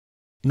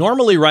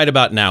Normally, right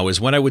about now is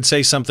when I would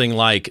say something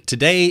like,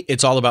 today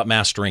it's all about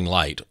mastering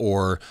light,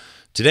 or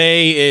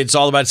today it's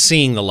all about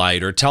seeing the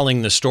light or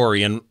telling the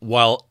story. And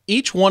while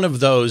each one of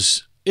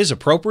those is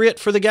appropriate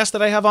for the guest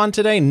that I have on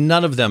today,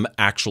 none of them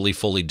actually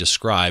fully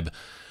describe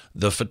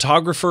the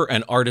photographer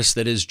and artist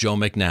that is Joe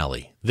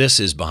McNally. This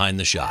is Behind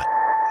the Shot.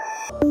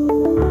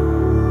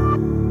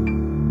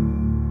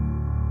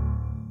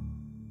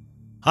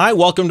 Hi,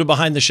 welcome to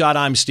Behind the Shot.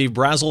 I'm Steve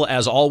Brazill.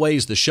 As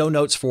always, the show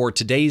notes for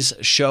today's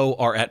show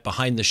are at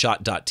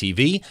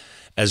behindtheshot.tv.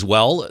 As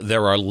well,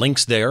 there are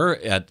links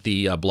there at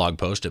the blog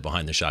post at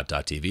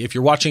behindtheshot.tv. If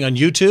you're watching on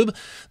YouTube,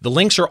 the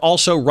links are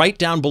also right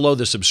down below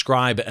the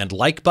subscribe and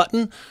like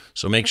button.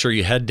 So make sure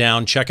you head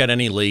down, check out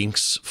any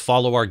links,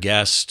 follow our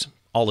guest,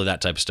 all of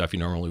that type of stuff you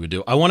normally would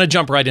do. I want to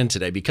jump right in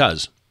today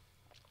because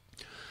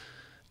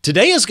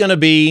today is going to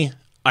be,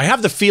 I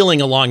have the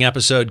feeling, a long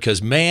episode because,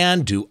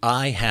 man, do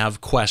I have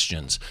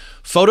questions.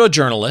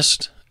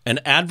 Photojournalist, an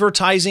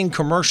advertising,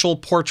 commercial,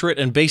 portrait,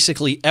 and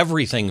basically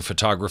everything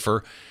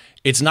photographer.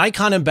 It's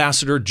Nikon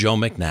ambassador Joe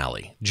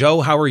McNally.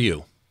 Joe, how are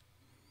you?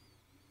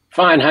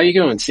 Fine. How you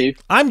doing, Steve?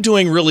 I'm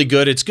doing really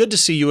good. It's good to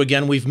see you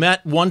again. We've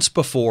met once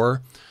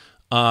before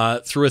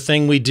through a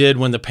thing we did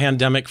when the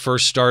pandemic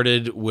first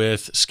started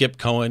with Skip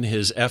Cohen,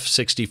 his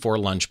F-64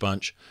 lunch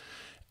bunch.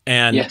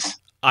 And yes.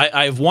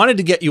 I've wanted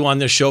to get you on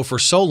this show for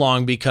so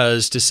long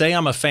because to say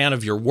I'm a fan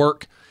of your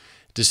work,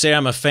 to say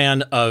I'm a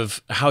fan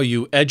of how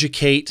you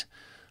educate,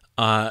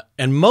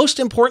 and most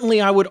importantly,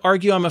 I would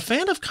argue I'm a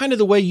fan of kind of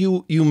the way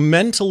you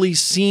mentally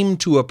seem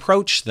to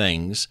approach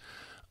things.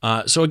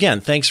 So again,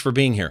 thanks for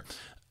being here.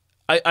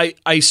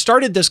 I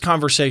started this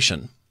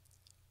conversation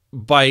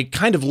by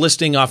kind of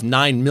listing off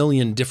 9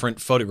 million different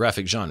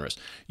photographic genres.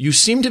 You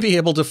seem to be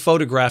able to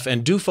photograph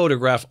and do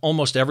photograph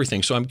almost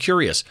everything. So I'm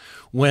curious,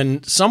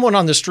 when someone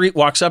on the street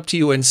walks up to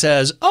you and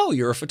says, "Oh,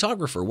 you're a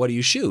photographer, what do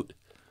you shoot?"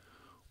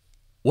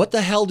 What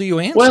the hell do you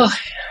answer? Well,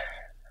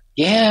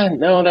 yeah,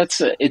 no,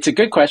 it's a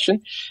good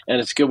question, and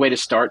it's a good way to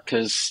start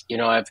because,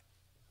 I've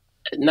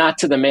not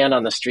to the man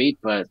on the street,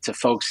 but to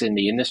folks in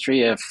the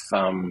industry, if,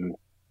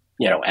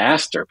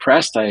 asked or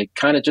pressed, I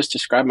kind of just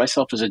describe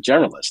myself as a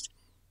journalist.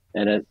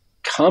 And it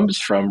comes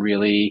from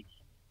really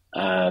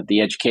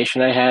the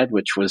education I had,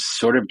 which was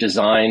sort of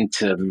designed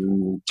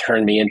to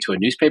turn me into a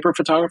newspaper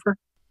photographer.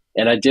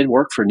 And I did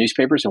work for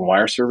newspapers and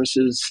wire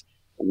services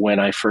when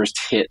I first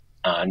hit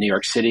New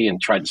York City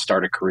and tried to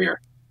start a career.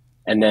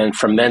 And then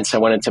from thence, I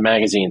went into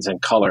magazines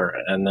and color,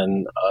 and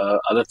then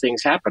other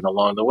things happened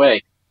along the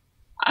way.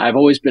 I've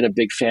always been a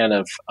big fan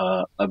of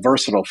a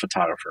versatile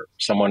photographer,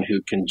 someone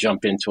who can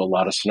jump into a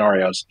lot of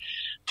scenarios.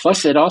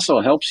 Plus, it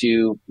also helps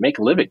you make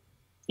a living.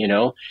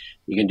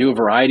 You can do a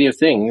variety of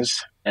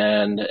things.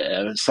 And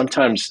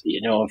sometimes,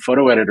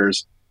 photo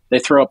editors, they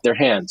throw up their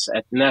hands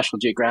at National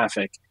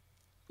Geographic.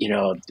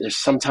 There's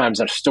sometimes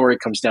a story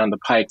comes down the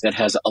pike that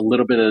has a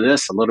little bit of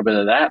this, a little bit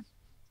of that.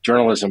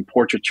 Journalism,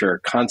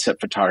 portraiture,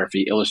 concept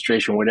photography,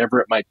 illustration,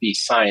 whatever it might be,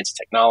 science,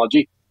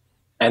 technology.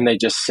 And they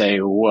just say,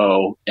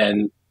 whoa.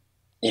 And,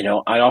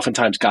 I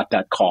oftentimes got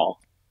that call,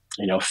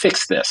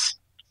 fix this,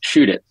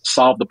 shoot it,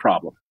 solve the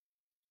problem.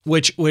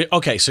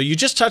 Okay, so you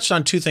just touched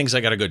on two things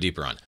I got to go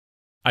deeper on.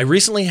 I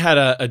recently had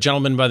a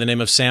gentleman by the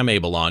name of Sam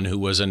Abel on, who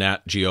was a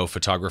Nat Geo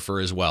photographer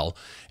as well.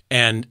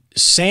 And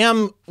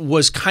Sam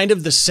was kind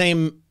of the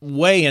same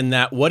way in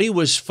that what he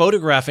was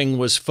photographing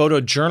was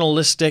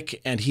photojournalistic,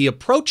 and he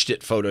approached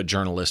it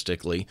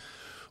photojournalistically.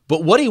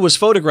 But what he was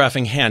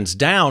photographing, hands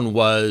down,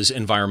 was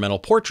environmental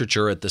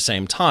portraiture at the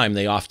same time.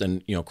 They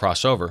often,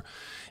 cross over.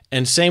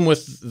 And same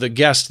with the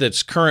guest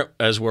that's current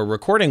as we're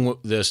recording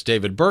this,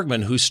 David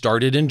Bergman, who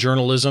started in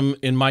journalism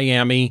in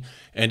Miami,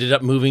 ended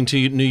up moving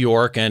to New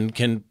York, and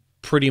can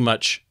pretty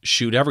much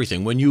shoot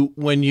everything. When you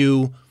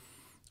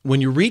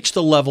reach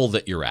the level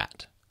that you're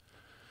at,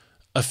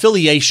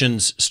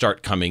 affiliations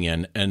start coming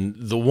in, and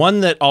the one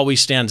that always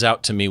stands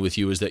out to me with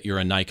you is that you're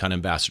a Nikon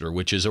ambassador,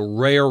 which is a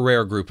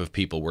rare group of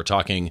people. We're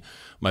talking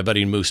my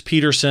buddy Moose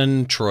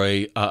Peterson,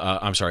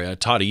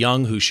 Todd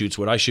Young, who shoots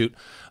what I shoot,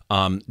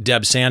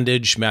 Deb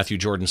Sandage, Matthew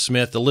Jordan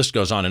Smith. The list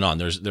goes on and on.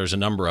 There's a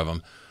number of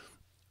them.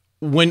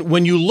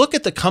 When you look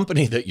at the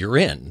company that you're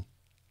in,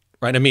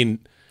 right? I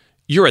mean,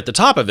 you're at the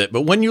top of it,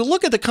 but when you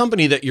look at the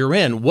company that you're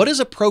in, what does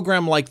a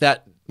program like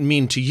that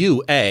mean to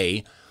you,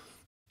 A?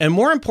 And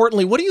more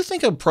importantly, what do you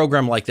think a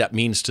program like that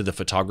means to the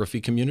photography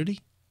community?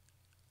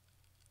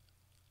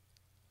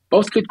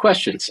 Both good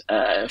questions.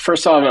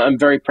 First of all, I'm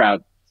very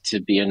proud to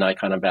be a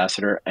Nikon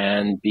ambassador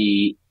and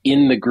be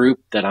in the group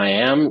that I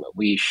am.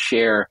 We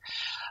share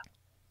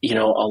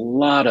a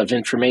lot of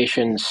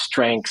information,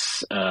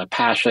 strengths,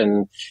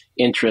 passion,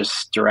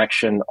 interests,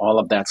 direction, all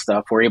of that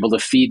stuff. We're able to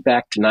feed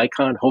back to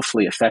Nikon,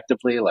 hopefully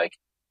effectively, like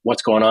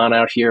what's going on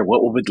out here,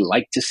 what we would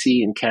like to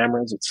see in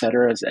cameras, et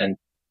cetera. And,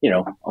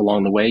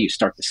 along the way, you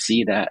start to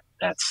see that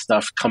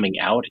stuff coming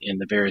out in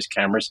the various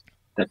cameras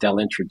that they'll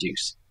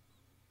introduce.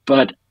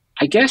 But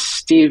I guess,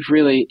 Steve,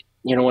 really,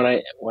 when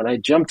I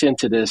jumped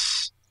into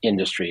this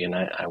industry and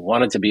I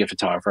wanted to be a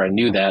photographer, I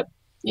knew that,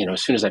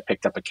 as soon as I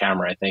picked up a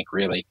camera, I think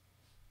really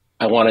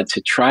I wanted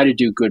to try to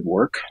do good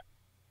work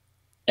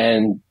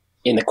and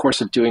in the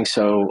course of doing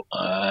so,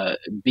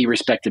 be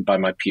respected by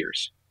my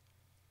peers.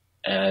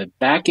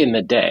 Back in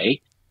the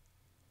day,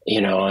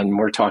 and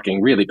we're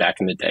talking really back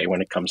in the day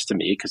when it comes to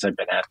me, because I've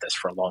been at this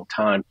for a long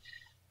time,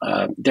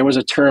 there was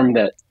a term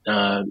that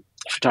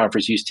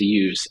photographers used to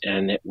use,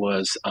 and it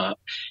was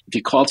if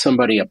you called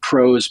somebody a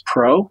pro's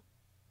pro,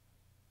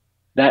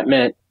 that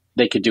meant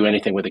they could do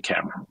anything with a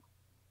camera.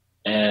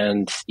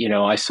 And,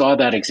 I saw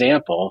that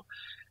example.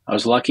 I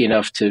was lucky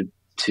enough to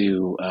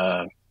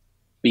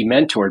be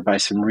mentored by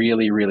some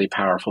really, really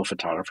powerful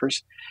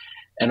photographers,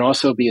 and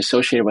also be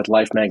associated with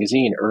Life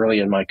magazine early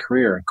in my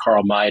career. And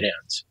Carl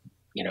Maidans,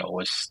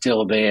 was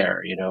still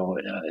there.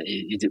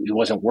 He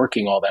wasn't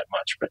working all that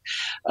much, but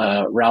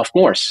Ralph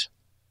Morse,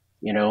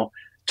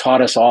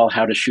 taught us all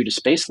how to shoot a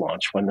space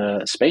launch when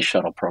the space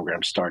shuttle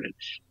program started.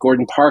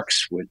 Gordon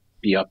Parks would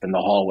be up in the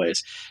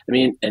hallways.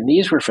 And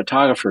these were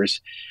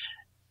photographers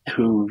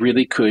who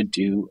really could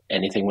do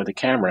anything with a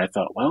camera. I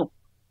thought, well,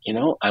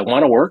 I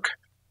want to work.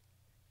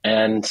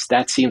 And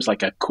that seems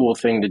like a cool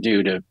thing to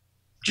do, to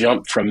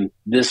jump from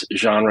this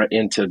genre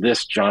into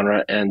this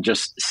genre and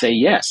just say,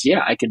 yes,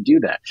 yeah, I can do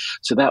that.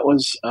 So that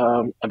was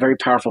a very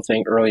powerful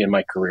thing early in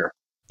my career.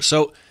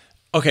 So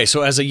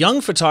as a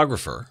young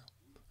photographer,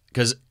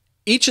 because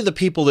each of the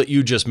people that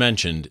you just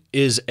mentioned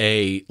is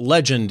a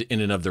legend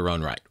in and of their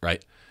own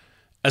right?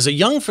 As a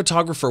young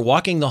photographer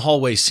walking the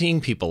hallway,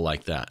 seeing people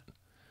like that,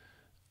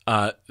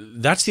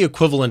 that's the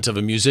equivalent of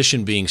a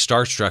musician being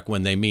starstruck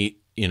when they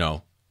meet,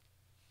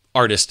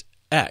 artist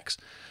X.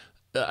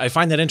 I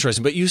find that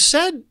interesting. But you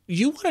said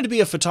you wanted to be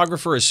a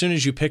photographer as soon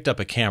as you picked up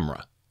a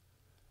camera.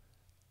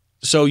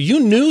 So you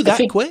knew that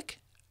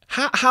quick?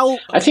 How?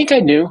 I think I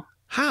knew.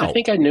 How? I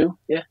think I knew,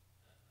 yeah.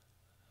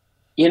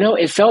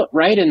 It felt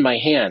right in my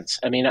hands.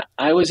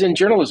 I was in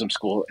journalism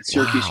school at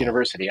Syracuse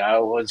University. I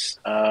was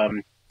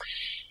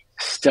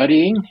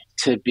studying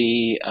to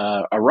be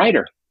a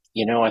writer.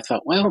 I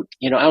thought, well,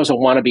 I was a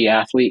wannabe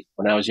athlete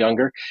when I was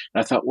younger.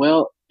 And I thought,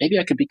 well, maybe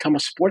I could become a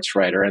sports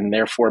writer and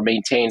therefore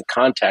maintain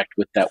contact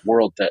with that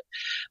world that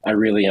I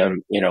really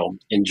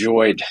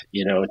enjoyed,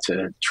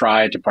 to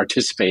try to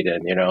participate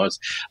in, as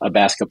a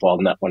basketball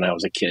nut when I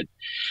was a kid.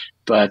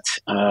 But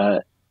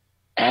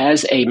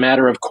as a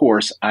matter of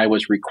course, I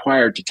was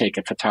required to take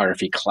a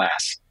photography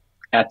class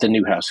at the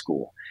Newhouse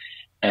School.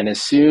 And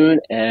as soon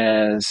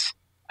as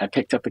I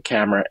picked up a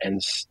camera,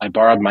 and I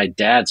borrowed my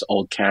dad's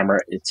old camera.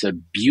 It's a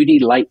Beauty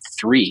Light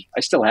 3. I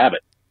still have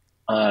it.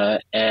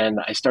 And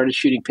I started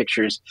shooting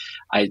pictures.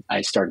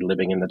 I started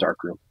living in the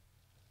darkroom.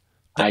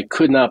 I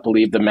could not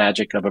believe the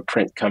magic of a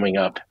print coming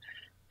up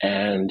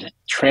and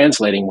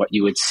translating what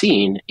you had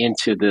seen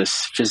into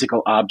this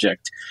physical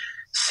object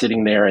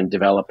sitting there in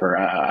developer.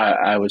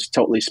 I was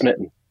totally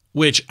smitten.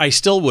 Which I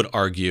still would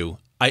argue.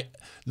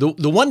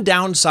 The one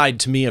downside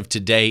to me of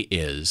today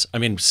is,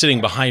 sitting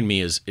behind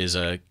me is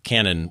a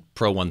Canon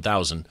Pro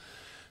 1000.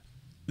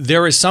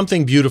 There is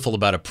something beautiful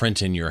about a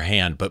print in your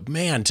hand, but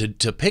man,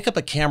 to pick up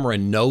a camera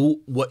and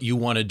know what you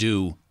want to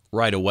do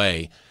right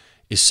away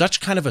is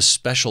such kind of a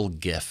special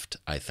gift,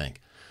 I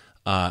think,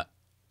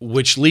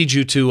 which leads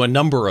you to a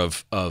number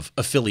of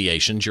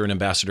affiliations. You're an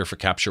ambassador for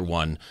Capture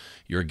One.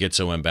 You're a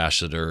Gitzo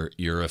ambassador.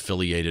 You're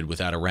affiliated with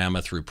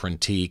Adorama through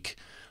Printique.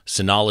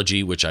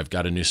 Synology, which I've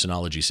got a new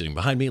Synology sitting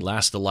behind me,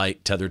 Last the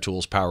Light, Tether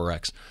Tools,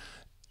 PowerX.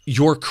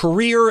 Your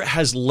career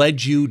has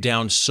led you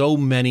down so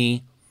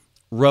many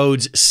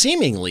roads,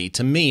 seemingly,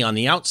 to me, on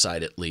the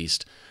outside at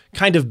least,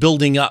 kind of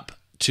building up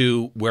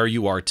to where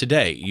you are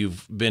today.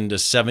 You've been to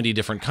 70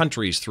 different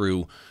countries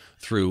through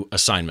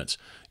assignments.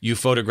 You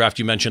photographed,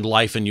 you mentioned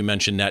Life and you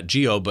mentioned Nat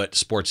Geo, but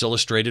Sports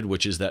Illustrated,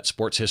 which is that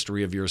sports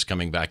history of yours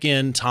coming back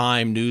in,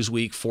 Time,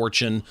 Newsweek,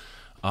 Fortune,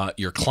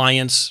 your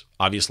clients,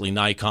 obviously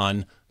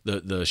Nikon.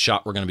 The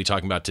shot we're going to be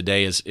talking about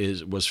today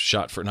was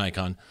shot for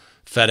Nikon,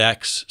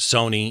 FedEx,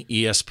 Sony,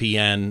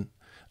 ESPN,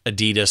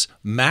 Adidas,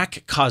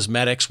 MAC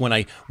Cosmetics. When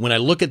I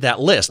look at that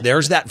list,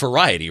 there's that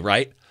variety,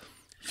 right?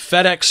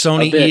 FedEx,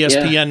 Sony,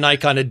 ESPN, yeah.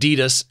 Nikon,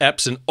 Adidas,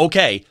 Epson.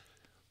 Okay,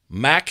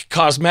 MAC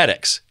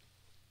Cosmetics.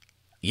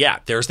 Yeah,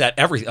 there's that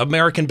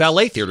American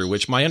Ballet Theater,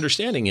 which my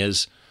understanding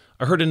is,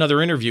 I heard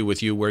another interview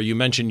with you where you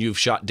mentioned you've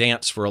shot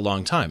dance for a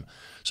long time.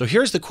 So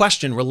here's the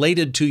question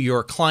related to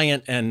your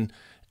client and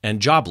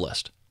job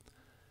list.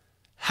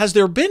 Has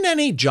there been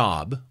any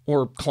job,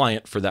 or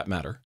client for that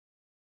matter,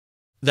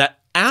 that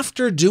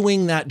after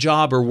doing that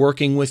job or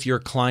working with your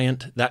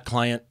client, that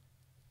client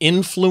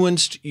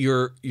influenced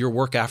your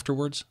work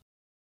afterwards?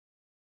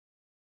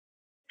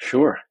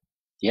 Sure.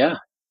 Yeah.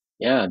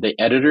 Yeah. The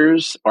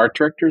editors, art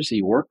directors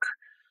you work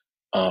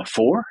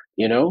for,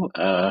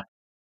 a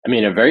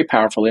very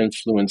powerful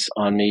influence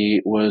on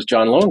me was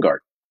John Loengard.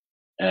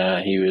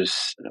 He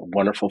was a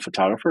wonderful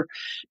photographer,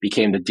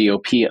 became the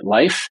DOP at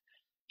Life.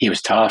 He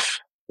was tough,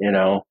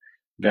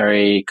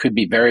 could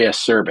be very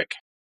acerbic,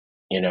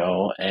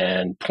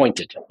 and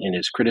pointed in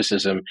his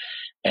criticism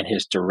and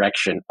his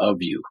direction of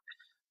you.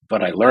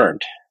 But I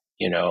learned,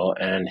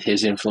 and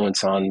his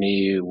influence on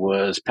me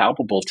was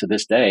palpable to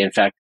this day. In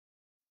fact,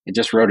 I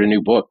just wrote a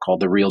new book called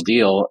The Real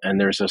Deal, and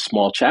there's a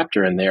small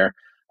chapter in there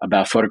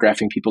about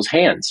photographing people's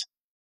hands.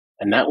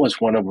 And that was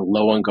one of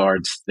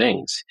Lowengard's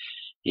things.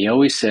 He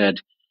always said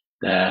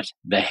that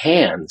the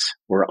hands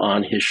were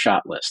on his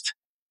shot list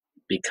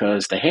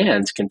because the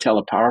hands can tell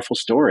a powerful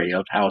story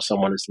of how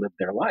someone has lived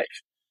their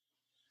life.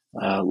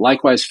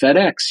 Likewise,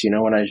 FedEx,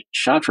 when I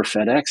shot for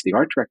FedEx, the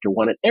art director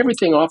wanted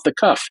everything off the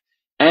cuff,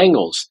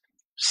 angles,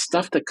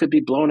 stuff that could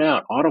be blown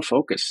out, out of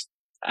focus.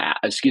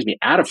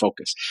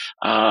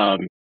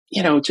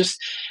 Just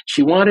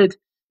she wanted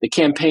the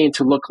campaign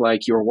to look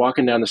like you were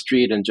walking down the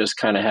street and just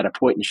kind of had a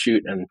point and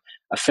shoot and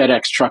a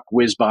FedEx truck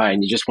whizzed by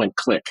and you just went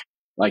click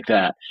like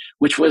that,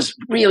 which was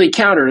really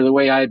counter to the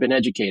way I had been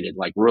educated,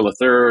 like rule of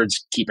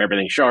thirds, keep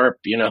everything sharp,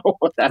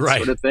 that Right.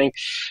 sort of thing.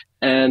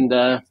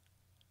 And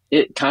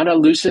it kind of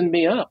loosened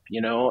me up,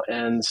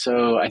 and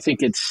so I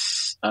think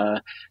it's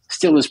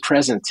still is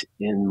present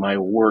in my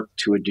work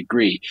to a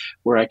degree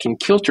where I can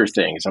kilter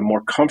things. I'm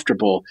more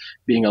comfortable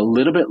being a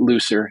little bit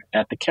looser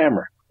at the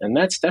camera. And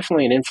that's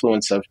definitely an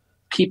influence of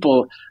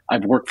people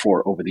I've worked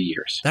for over the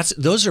years.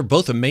 Those are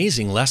both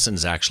amazing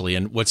lessons, actually.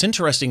 And what's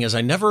interesting is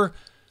I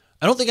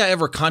don't think I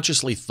ever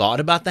consciously thought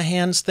about the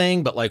hands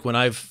thing, but like when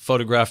I've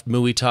photographed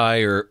Muay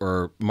Thai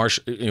or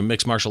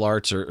mixed martial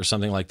arts or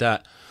something like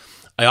that,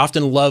 I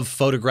often love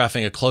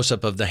photographing a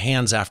close-up of the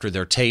hands after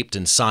they're taped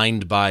and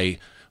signed by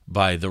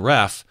the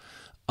ref.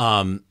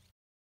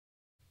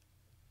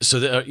 So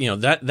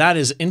that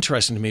is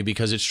interesting to me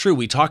because it's true.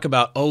 We talk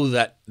about,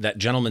 that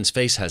gentleman's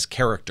face has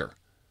character,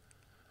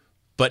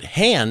 but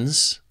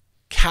hands,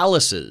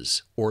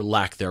 calluses or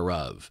lack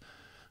thereof,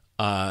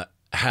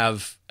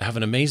 have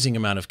an amazing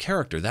amount of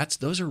character.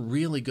 Those are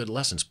really good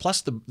lessons.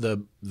 Plus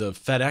the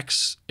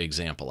FedEx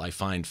example I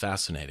find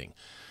fascinating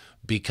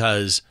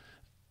because,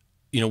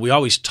 we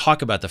always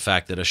talk about the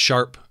fact that a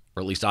sharp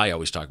blurry shot,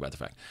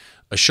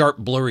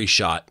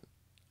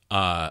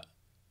 a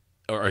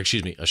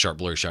sharp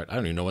blurry shot. I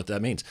don't even know what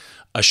that means.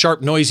 A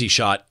sharp noisy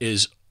shot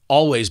is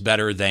always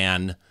better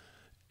than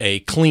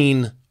a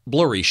clean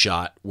blurry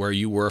shot where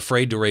you were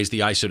afraid to raise the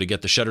ISO to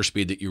get the shutter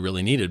speed that you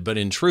really needed. But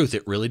in truth,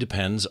 it really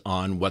depends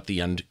on what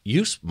the end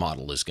use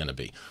model is going to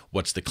be.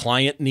 What's the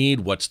client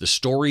need? What's the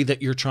story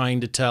that you're trying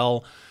to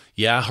tell?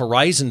 Yeah,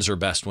 horizons are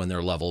best when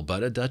they're level,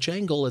 but a Dutch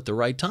angle at the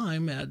right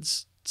time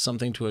adds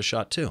something to a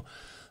shot too.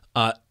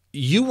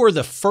 You were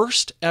the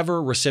first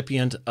ever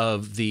recipient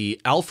of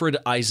the Alfred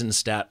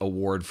Eisenstadt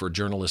Award for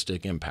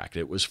Journalistic Impact.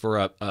 It was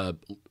for a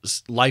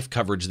life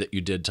coverage that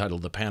you did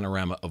titled The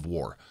Panorama of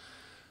War.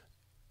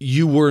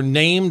 You were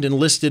named and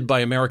listed by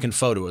American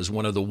Photo as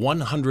one of the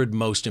 100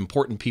 most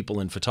important people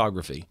in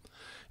photography.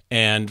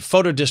 And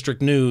Photo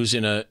District News,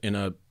 in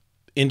a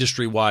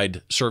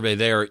industry-wide survey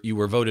there, you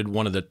were voted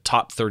one of the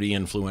top 30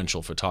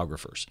 influential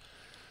photographers.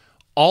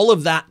 All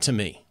of that to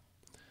me,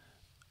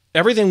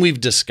 everything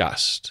we've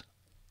discussed,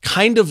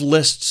 kind of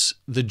lists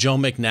the Joe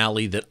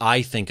McNally that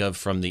I think of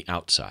from the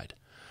outside.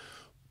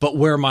 But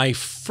where my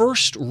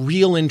first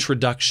real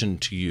introduction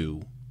to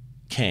you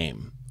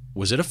came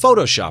was at a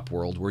Photoshop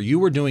World where you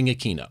were doing a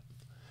keynote.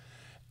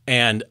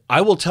 And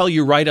I will tell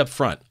you right up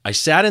front, I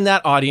sat in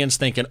that audience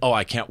thinking,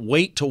 I can't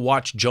wait to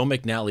watch Joe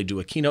McNally do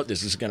a keynote.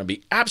 This is going to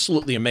be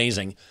absolutely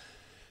amazing.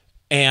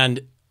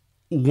 And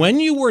when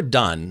you were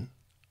done,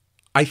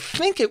 I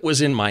think it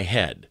was in my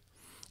head.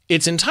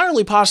 It's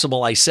entirely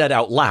possible I said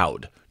out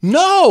loud,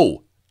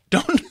 no,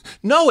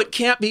 it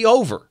can't be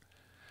over.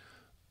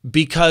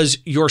 Because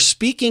your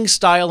speaking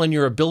style and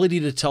your ability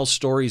to tell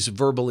stories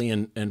verbally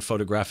and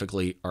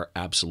photographically are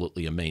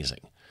absolutely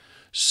amazing.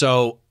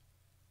 So,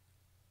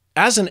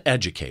 as an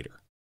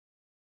educator,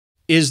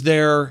 is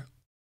there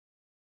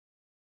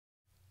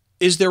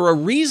a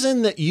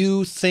reason that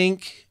you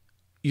think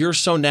you're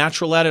so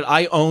natural at it?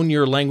 I own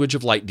your Language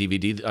of Light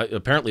DVD.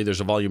 Apparently,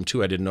 there's a volume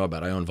 2 I didn't know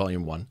about. I own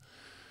volume 1.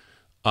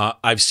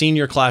 I've seen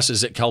your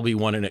classes at Kelby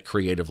 1 and at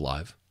Creative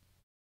Live.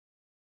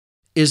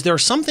 Is there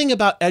something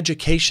about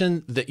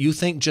education that you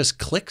think just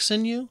clicks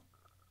in you?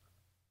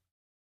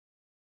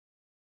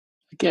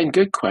 Again,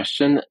 good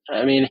question.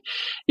 I mean,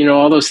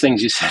 all those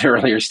things you said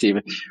earlier,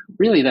 Stephen,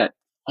 really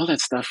all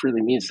that stuff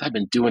really means I've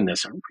been doing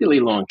this a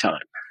really long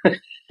time.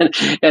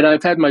 and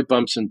I've had my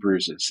bumps and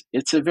bruises.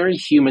 It's a very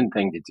human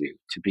thing to do,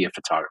 to be a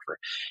photographer.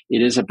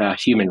 It is about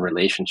human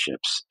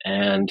relationships.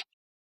 And,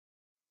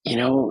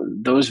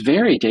 those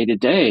vary day to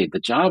day. The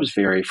jobs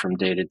vary from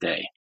day to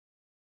day.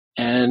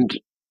 And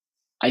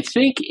I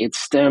think it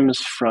stems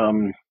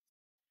from,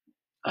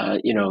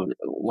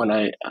 when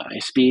I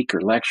speak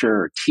or lecture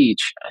or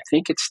teach, I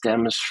think it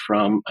stems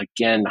from,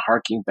 again,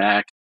 harking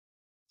back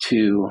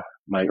to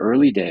my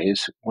early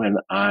days when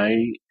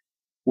I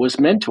was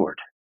mentored.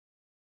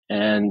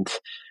 And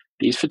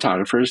these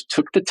photographers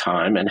took the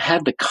time and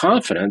had the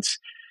confidence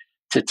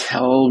to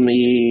tell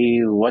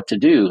me what to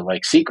do,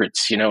 like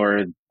secrets,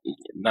 or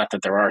not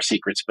that there are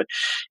secrets, but,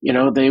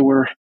 they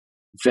were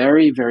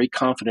very, very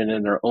confident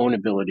in their own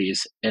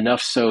abilities,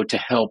 enough so to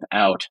help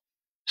out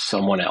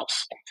someone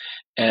else.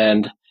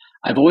 And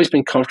I've always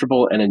been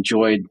comfortable and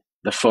enjoyed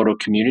the photo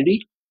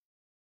community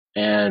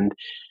and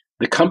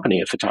the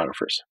company of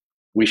photographers.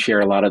 We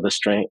share a lot of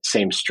the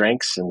same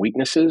strengths and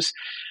weaknesses.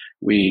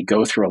 We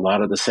go through a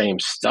lot of the same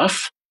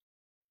stuff.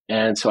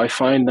 And so I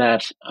find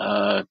that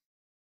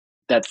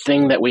that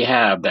thing that we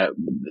have that,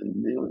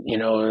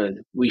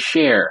 we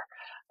share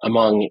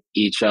among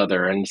each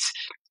other. And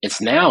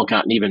it's now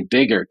gotten even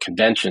bigger.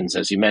 Conventions,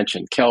 as you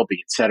mentioned, Kelby,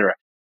 et cetera.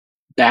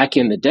 Back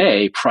in the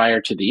day,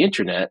 prior to the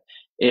internet,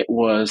 it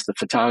was the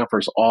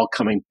photographers all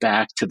coming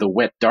back to the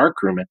wet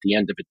darkroom at the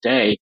end of a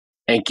day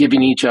and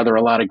giving each other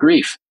a lot of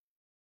grief,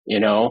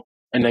 and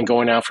then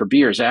going out for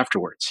beers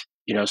afterwards.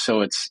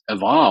 So it's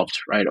evolved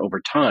right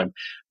over time.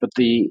 But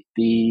the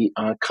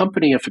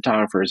company of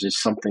photographers is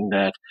something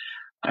that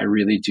I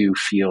really do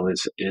feel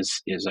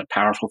is a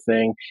powerful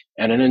thing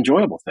and an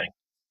enjoyable thing.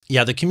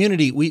 Yeah, the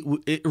community,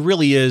 it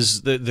really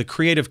is, the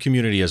creative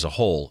community as a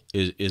whole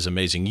is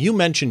amazing. You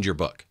mentioned your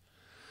book.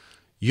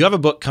 You have a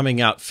book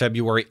coming out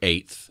February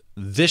 8th.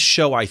 This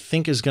show, I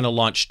think, is going to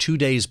launch 2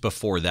 days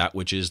before that,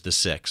 which is the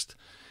 6th.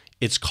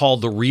 It's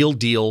called The Real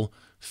Deal,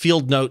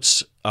 Field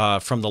Notes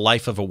from the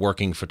Life of a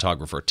Working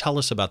Photographer. Tell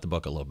us about the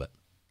book a little bit.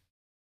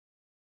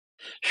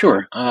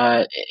 Sure.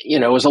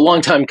 It was a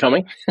long time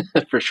coming,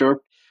 for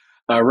sure.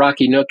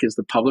 Rocky Nook is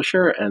the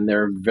publisher, and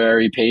they're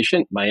very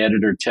patient. My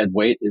editor, Ted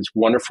Waite, is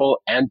wonderful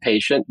and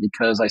patient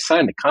because I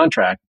signed a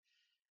contract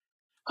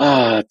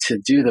to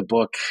do the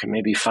book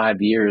maybe 5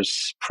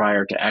 years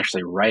prior to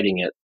actually writing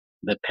it.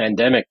 The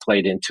pandemic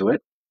played into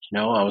it.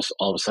 I was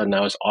all of a sudden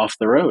I was off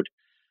the road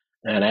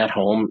and at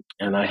home,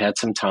 and I had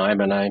some time,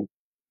 and I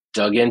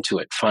dug into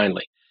it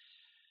finally.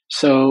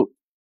 So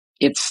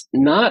it's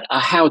not a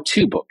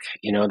how-to book.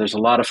 There's a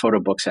lot of photo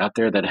books out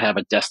there that have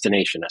a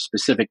destination, a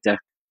specific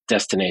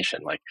destination,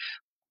 like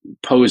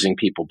posing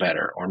people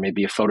better, or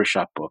maybe a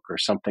Photoshop book or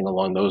something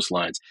along those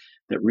lines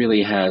that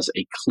really has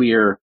a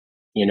clear,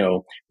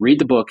 read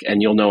the book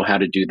and you'll know how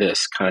to do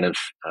this kind of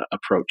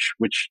approach,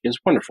 which is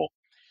wonderful.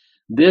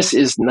 This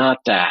is not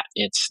that.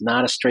 It's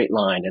not a straight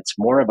line. It's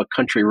more of a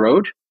country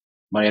road.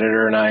 My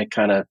editor and I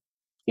kind of,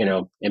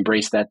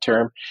 embrace that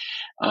term.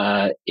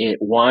 It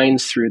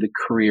winds through the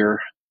career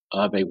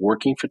of a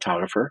working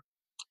photographer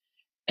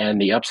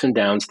and the ups and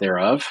downs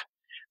thereof.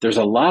 There's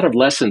a lot of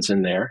lessons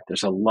in there.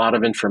 There's a lot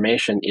of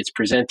information. It's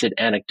presented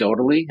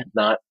anecdotally,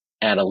 not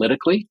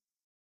analytically.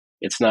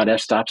 It's not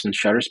f-stops and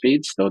shutter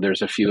speeds, though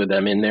there's a few of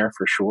them in there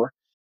for sure.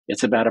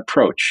 It's about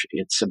approach.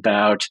 It's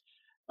about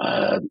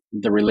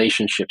the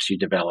relationships you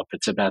develop.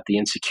 It's about the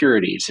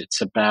insecurities. It's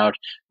about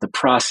the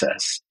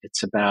process.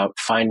 It's about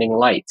finding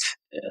light,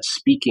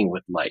 speaking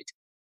with light,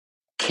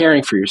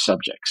 caring for your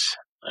subjects.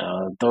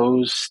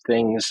 Those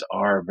things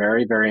are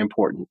very, very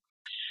important,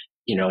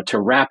 to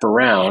wrap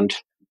around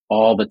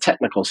all the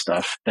technical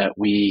stuff that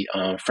we,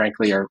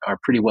 frankly, are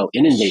pretty well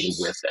inundated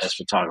with as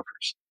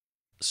photographers.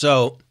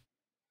 So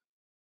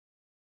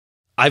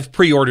I've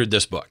pre-ordered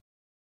this book.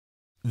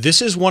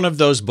 This is one of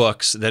those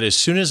books that as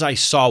soon as I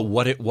saw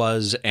what it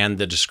was and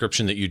the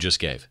description that you just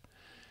gave,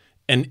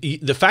 and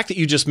the fact that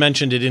you just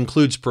mentioned it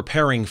includes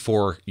preparing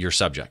for your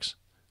subjects,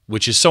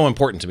 which is so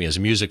important to me. As a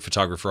music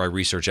photographer, I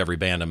research every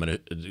band I'm going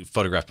to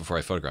photograph before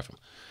I photograph them.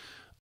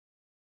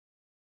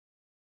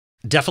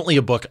 Definitely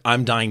a book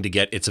I'm dying to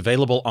get. It's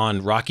available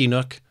on Rocky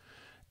Nook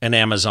and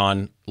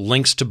Amazon.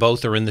 Links to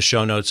both are in the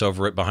show notes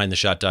over at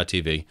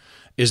behindtheshot.tv.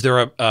 Is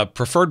there a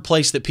preferred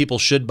place that people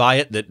should buy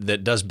it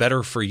that does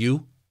better for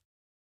you?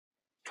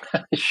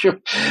 Sure.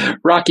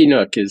 Rocky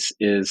Nook is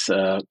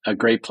a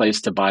great place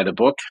to buy the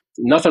book.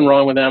 Nothing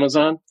wrong with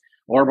Amazon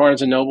or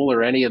Barnes & Noble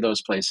or any of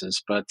those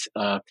places, but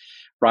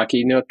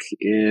Rocky Nook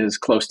is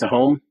close to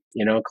home,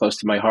 close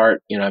to my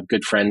heart. I have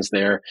good friends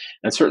there.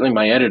 And certainly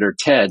my editor,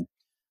 Ted,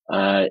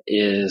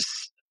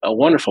 is a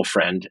wonderful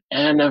friend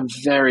and a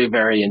very,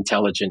 very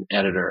intelligent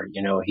editor.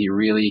 He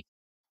really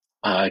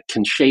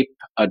can shape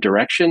a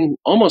direction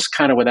almost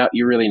kind of without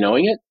you really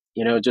knowing it,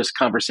 just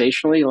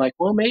conversationally, like,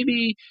 well,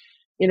 maybe,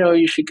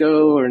 you should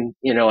go, and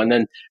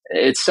then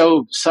it's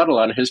so subtle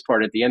on his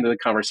part at the end of the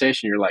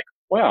conversation. You're like,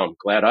 wow, I'm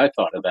glad I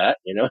thought of that,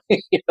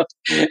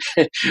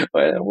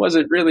 But it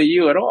wasn't really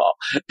you at all.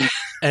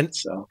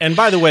 And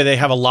by the way, they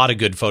have a lot of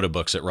good photo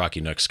books at Rocky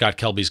Nook. Scott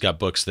Kelby's got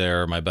books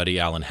there. My buddy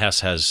Alan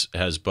Hess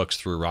has books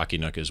through Rocky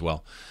Nook as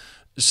well.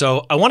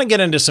 So I want to get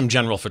into some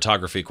general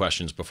photography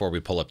questions before we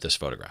pull up this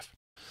photograph.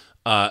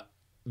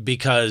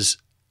 Because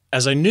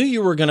as I knew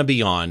you were going to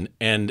be on,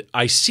 and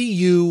I see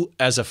you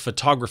as a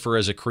photographer,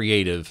 as a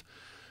creative,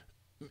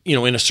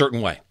 in a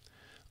certain way.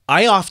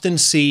 I often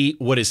see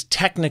what is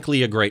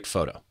technically a great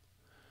photo.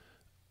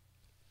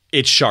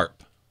 It's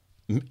sharp.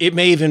 It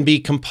may even be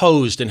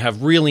composed and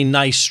have really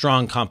nice,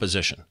 strong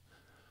composition.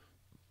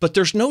 But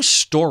there's no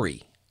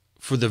story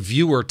for the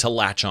viewer to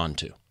latch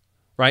onto,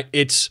 right?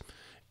 It's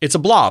a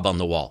blob on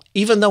the wall.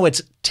 Even though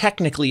it's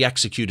technically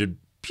executed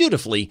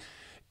beautifully,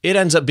 it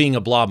ends up being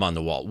a blob on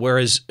the wall.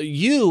 Whereas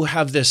you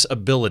have this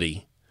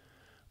ability,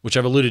 which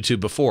I've alluded to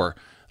before,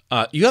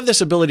 you have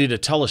this ability to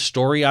tell a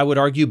story, I would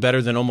argue,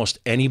 better than almost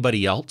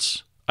anybody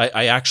else.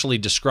 I actually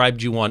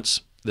described you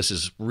once. This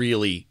is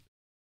really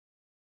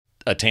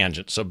a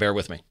tangent, so bear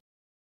with me.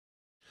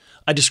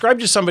 I described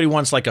you to somebody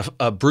once like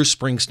a Bruce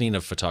Springsteen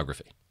of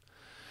photography.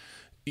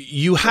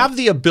 You have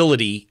the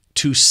ability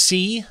to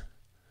see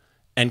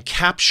and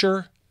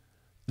capture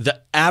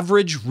the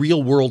average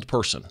real world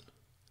person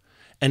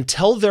and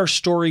tell their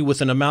story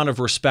with an amount of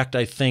respect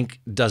I think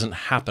doesn't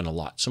happen a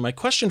lot. So my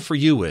question for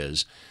you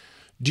is,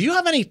 do you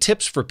have any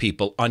tips for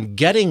people on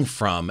getting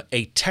from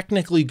a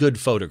technically good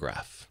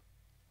photograph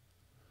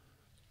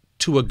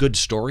to a good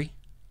story?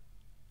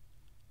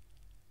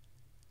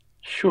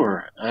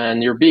 Sure.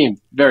 And you're being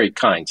very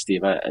kind,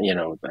 Steve.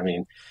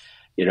 Springsteen.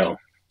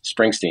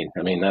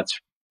 I mean, that's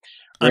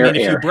I rare mean,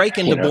 if you air, break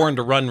into you know. Born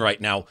to Run right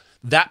now,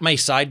 that may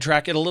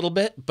sidetrack it a little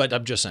bit, but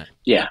I'm just saying.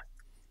 Yeah,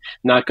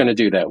 not going to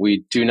do that.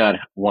 We do not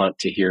want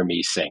to hear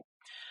me sing.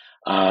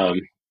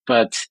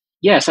 But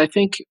yes, I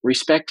think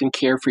respect and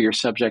care for your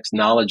subjects,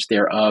 knowledge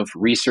thereof,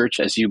 research,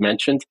 as you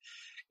mentioned,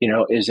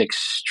 is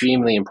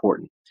extremely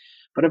important.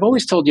 But I've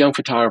always told young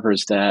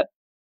photographers that,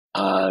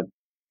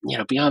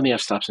 beyond the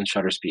f-stops and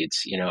shutter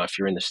speeds, if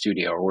you're in the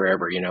studio or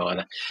wherever, and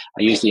I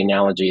use the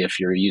analogy, if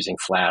you're using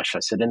flash,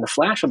 I said, in the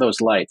flash of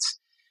those lights,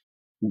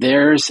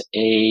 there's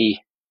an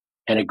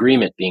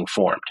agreement being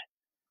formed.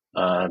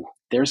 Uh,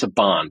 there's a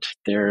bond.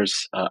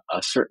 There's a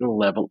certain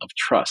level of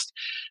trust.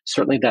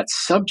 Certainly that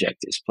subject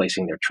is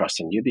placing their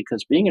trust in you,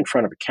 because being in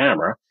front of a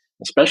camera,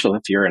 especially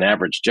if you're an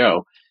average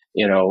Joe,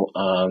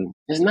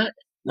 is not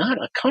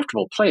a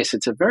comfortable place.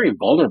 It's a very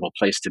vulnerable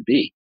place to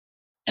be.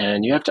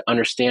 And you have to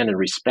understand and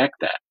respect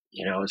that,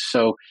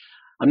 So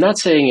I'm not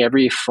saying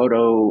every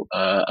photo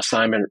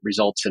assignment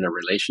results in a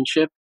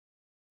relationship.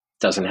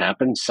 Doesn't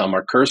happen. Some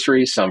are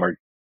cursory. Some are,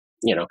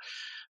 you know,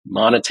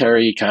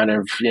 monetary kind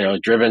of,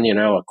 driven,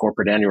 a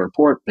corporate annual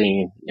report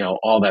being,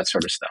 all that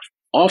sort of stuff.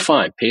 All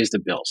fine, pays the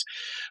bills.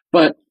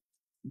 But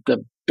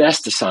the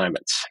best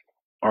assignments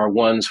are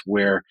ones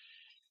where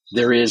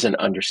there is an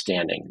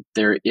understanding.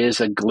 There is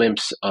a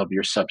glimpse of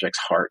your subject's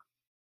heart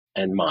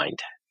and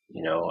mind.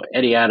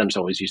 Eddie Adams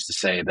always used to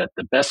say that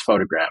the best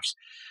photographs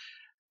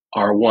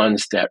are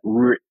ones that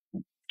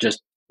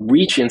just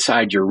reach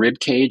inside your rib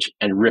cage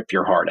and rip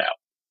your heart out,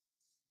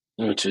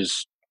 which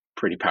is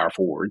pretty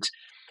powerful words.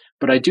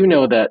 But I do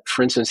know that,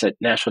 for instance, at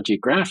National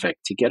Geographic,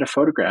 to get a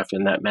photograph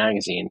in that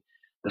magazine,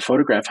 the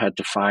photograph had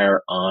to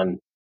fire on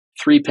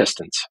 3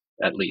 pistons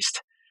at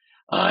least.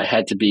 It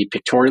had to be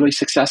pictorially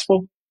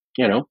successful,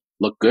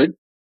 look good.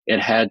 It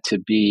had to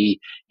be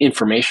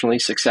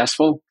informationally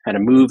successful, had to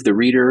move the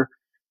reader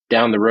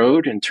down the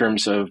road in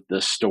terms of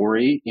the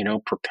story,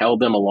 propel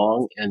them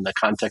along in the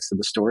context of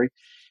the story.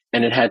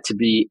 And it had to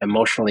be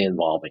emotionally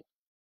involving,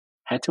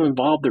 had to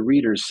involve the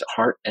reader's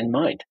heart and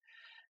mind.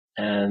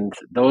 And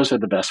those are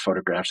the best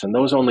photographs. And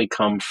those only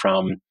come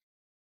from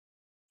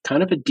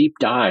kind of a deep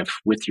dive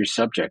with your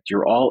subject.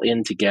 You're all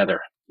in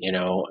together,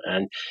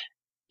 and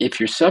if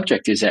your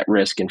subject is at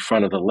risk in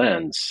front of the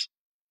lens,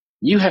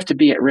 you have to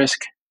be at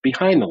risk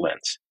behind the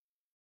lens.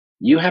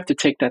 You have to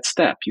take that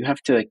step. You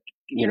have to,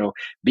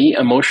 be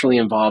emotionally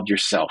involved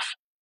yourself.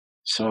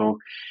 So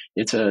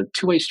it's a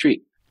two-way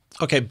street.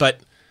 Okay,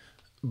 but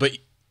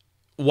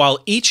while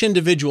each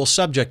individual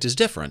subject is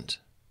different,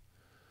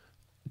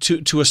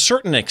 to a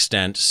certain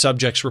extent,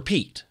 subjects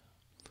repeat.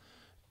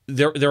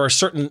 There are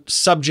certain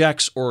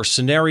subjects or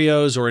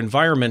scenarios or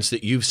environments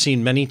that you've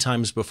seen many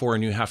times before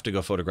and you have to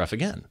go photograph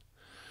again.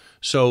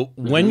 So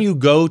when you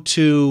go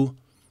to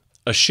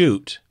a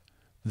shoot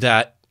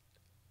that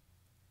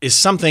is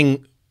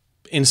something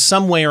in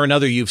some way or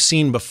another you've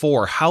seen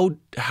before, how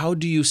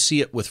do you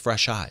see it with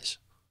fresh eyes?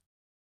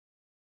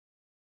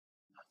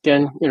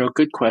 Again,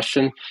 good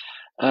question.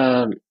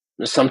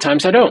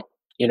 Sometimes I don't.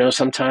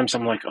 Sometimes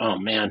I'm like, oh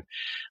man,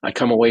 I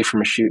come away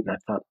from a shoot and I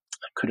thought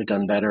I could have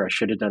done better. I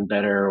should have done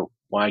better.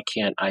 Why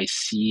can't I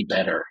see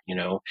better?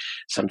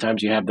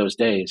 Sometimes you have those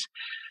days.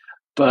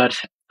 But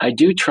I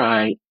do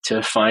try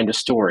to find a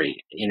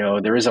story.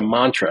 There is a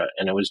mantra,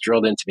 and it was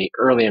drilled into me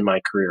early in my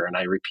career, and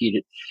I repeat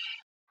it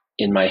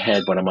in my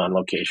head when I'm on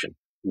location.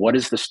 What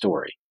is the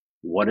story?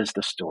 What is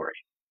the story?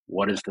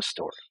 What is the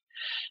story?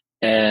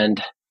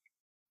 And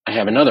I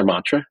have another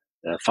mantra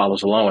that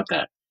follows along with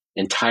that.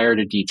 Entire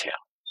to detail.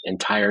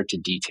 Entire to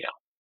detail.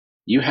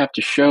 You have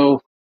to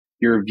show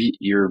your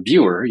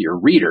viewer, your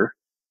reader,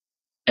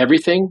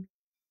 everything,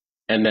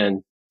 and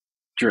then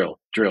drill,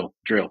 drill,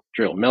 drill,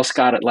 drill. Mel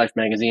Scott at Life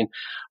magazine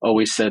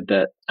always said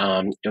that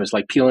it was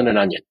like peeling an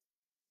onion,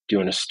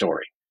 doing a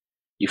story.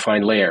 You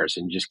find layers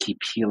and you just keep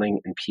peeling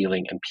and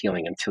peeling and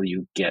peeling until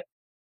you get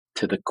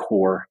to the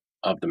core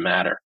of the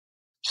matter.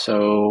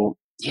 So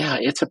yeah,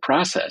 it's a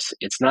process.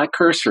 It's not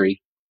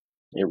cursory.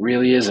 It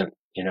really isn't.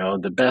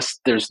 The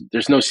best,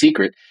 there's no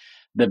secret.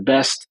 The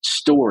best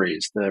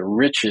stories, the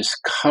richest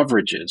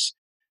coverages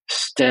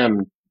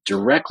stem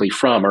directly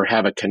from or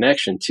have a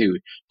connection to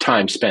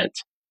time spent,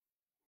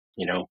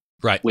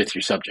 Right. with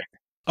your subject.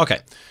 Okay.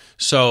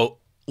 So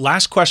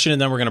last question,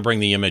 and then we're going to bring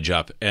the image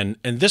up. And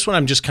this one,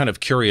 I'm just kind of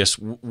curious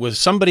with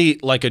somebody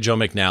like a Joe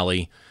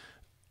McNally.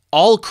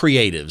 All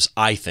creatives,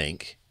 I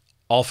think,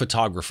 all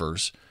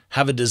photographers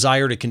have a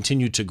desire to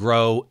continue to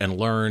grow and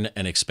learn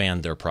and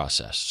expand their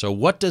process. So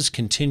what does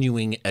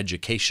continuing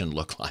education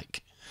look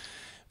like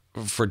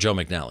for Joe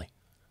McNally?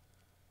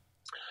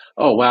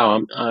 Oh,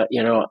 wow.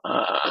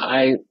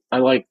 I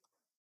like,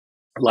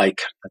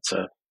 that's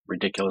a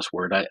ridiculous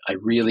word. I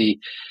really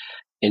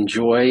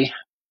enjoy,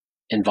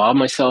 involve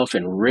myself,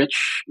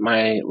 enrich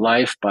my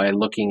life by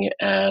looking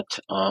at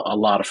a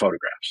lot of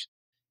photographs,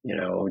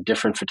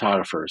 different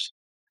photographers,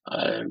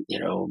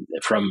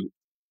 from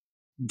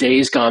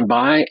days gone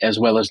by as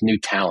well as new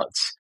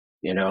talents.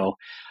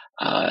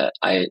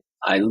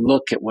 I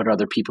look at what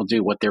other people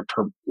do, what they're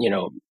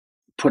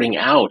putting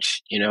out,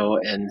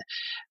 and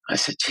I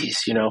said,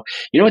 geez,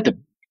 what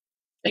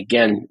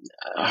again,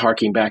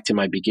 harking back to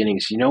my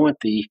beginnings, what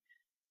the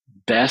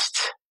best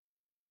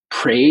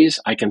praise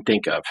I can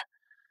think of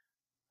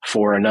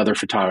for another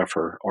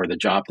photographer or the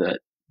job that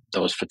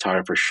those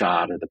photographers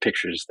shot or the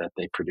pictures that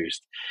they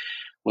produced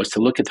was to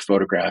look at the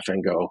photograph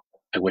and go,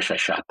 I wish I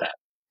shot that.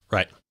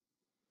 Right.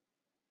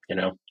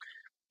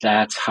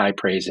 That's high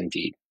praise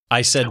indeed.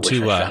 I said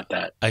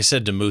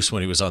to Moose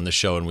when he was on the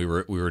show, and we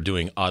were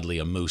doing oddly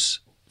a moose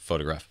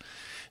photograph,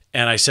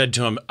 and I said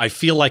to him, I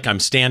feel like I'm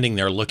standing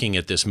there looking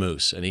at this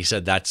moose, and he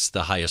said that's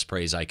the highest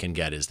praise I can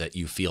get, is that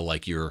you feel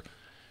like you're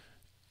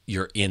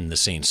in the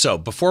scene. So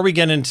before we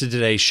get into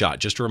today's shot,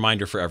 just a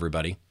reminder for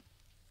everybody.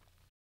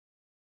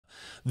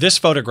 This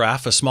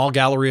photograph, a small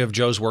gallery of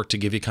Joe's work to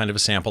give you kind of a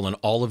sample, and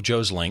all of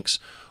Joe's links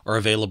are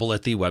available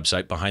at the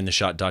website,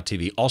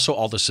 behindtheshot.tv. Also,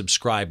 all the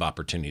subscribe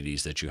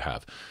opportunities that you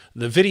have.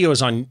 The video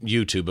is on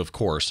YouTube, of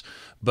course,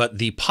 but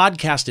the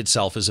podcast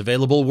itself is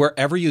available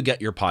wherever you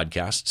get your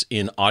podcasts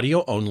in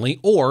audio only,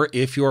 or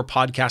if your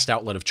podcast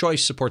outlet of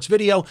choice supports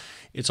video,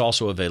 it's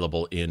also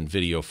available in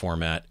video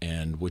format,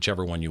 and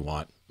whichever one you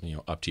want.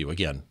 Up to you.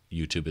 Again,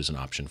 YouTube is an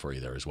option for you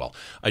there as well.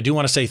 I do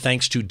want to say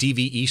thanks to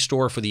DVE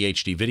Store for the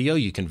HD video.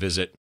 You can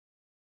visit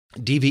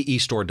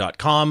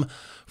dvestore.com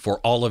for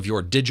all of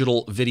your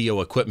digital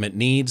video equipment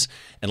needs.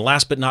 And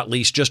last but not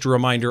least, just a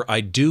reminder, I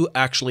do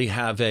actually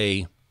have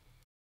a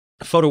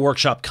photo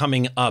workshop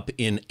coming up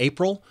in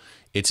April.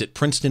 It's at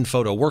Princeton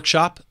Photo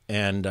Workshop.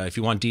 And if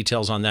you want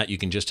details on that, you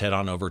can just head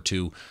on over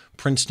to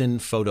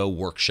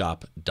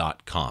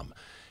princetonphotoworkshop.com.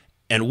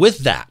 And with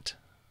that,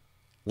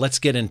 let's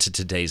get into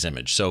today's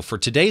image. So for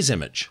today's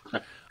image,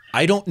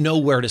 I don't know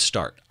where to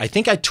start. I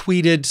think I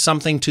tweeted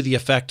something to the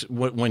effect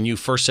when you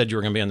first said you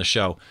were going to be on the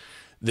show,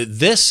 that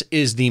this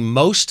is the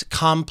most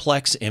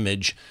complex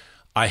image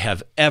I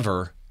have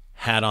ever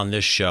had on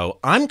this show.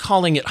 I'm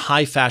calling it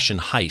high fashion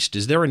heist.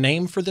 Is there a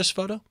name for this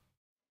photo?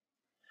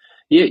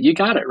 You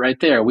got it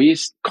right there. We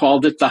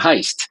called it the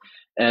heist.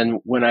 And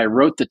when I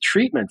wrote the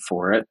treatment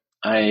for it,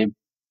 I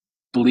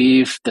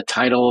believe the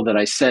title that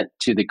I sent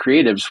to the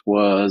creatives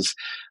was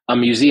a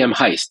museum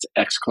heist, !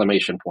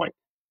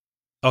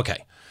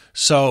 Okay.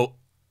 So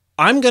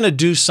I'm going to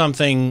do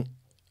something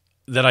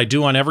that I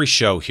do on every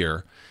show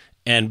here,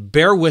 and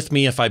bear with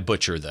me if I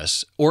butcher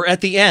this, or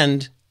at the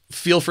end,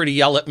 feel free to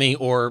yell at me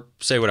or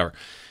say whatever.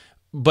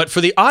 But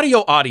for the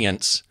audio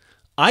audience,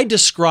 I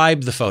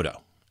describe the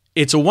photo.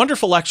 It's a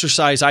wonderful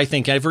exercise I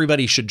think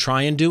everybody should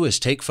try and do, is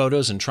take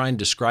photos and try and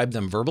describe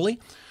them verbally,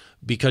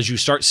 because you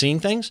start seeing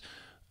things.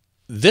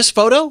 This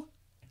photo,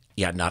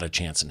 yeah, not a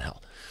chance in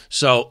hell.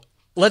 So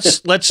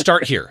let's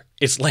start here.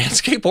 It's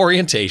landscape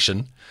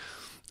orientation.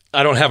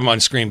 I don't have them on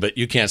screen, but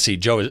you can't see.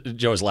 Joe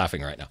is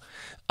laughing right now.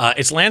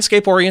 It's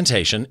landscape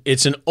orientation.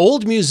 It's an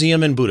old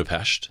museum in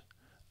Budapest.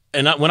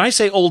 And when I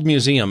say old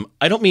museum,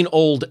 I don't mean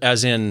old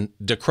as in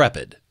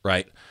decrepit,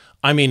 right?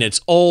 I mean,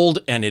 it's old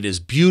and it is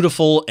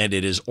beautiful and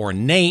it is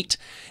ornate.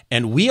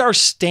 And we are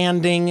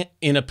standing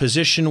in a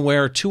position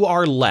where to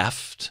our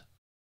left,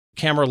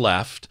 camera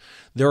left,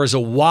 there is a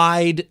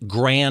wide,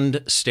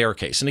 grand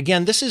staircase. And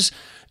again,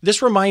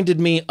 this reminded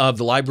me of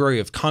the Library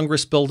of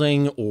Congress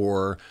building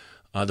or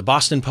the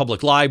Boston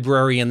Public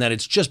Library, in that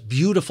it's just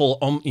beautiful,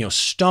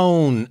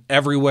 stone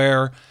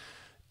everywhere.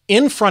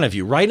 In front of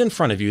you, right in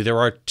front of you, there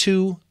are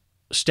two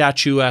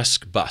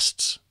statuesque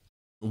busts.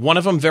 One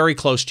of them very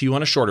close to you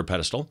on a shorter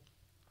pedestal.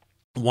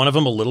 One of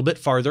them a little bit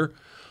farther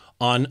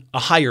on a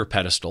higher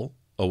pedestal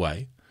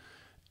away.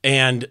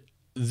 And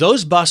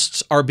those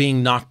busts are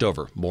being knocked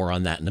over. More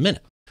on that in a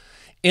minute.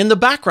 In the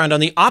background, on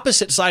the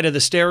opposite side of the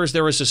stairs,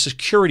 there is a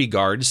security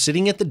guard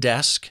sitting at the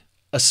desk,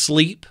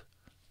 asleep,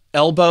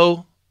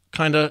 elbow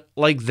kind of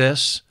like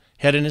this,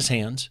 head in his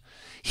hands.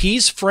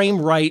 He's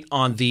frame right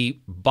on the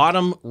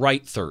bottom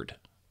right third,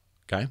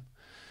 okay?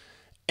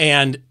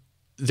 And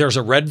there's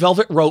a red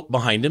velvet rope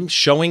behind him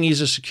showing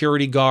he's a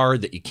security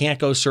guard, that you can't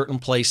go certain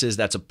places.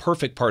 That's a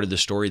perfect part of the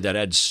story that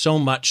adds so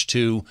much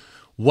to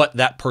what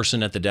that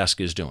person at the desk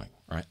is doing,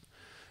 right?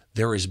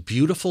 There is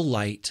beautiful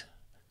light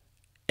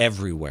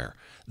everywhere.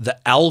 The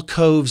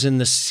alcoves in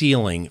the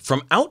ceiling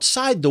from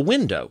outside the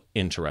window,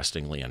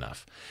 interestingly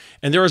enough.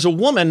 And there is a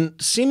woman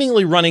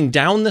seemingly running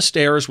down the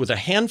stairs with a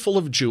handful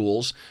of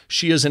jewels.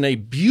 She is in a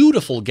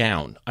beautiful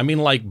gown. I mean,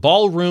 like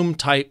ballroom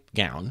type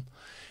gown.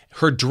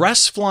 Her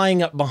dress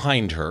flying up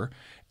behind her.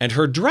 And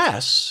her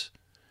dress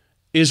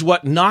is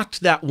what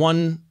knocked that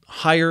one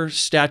higher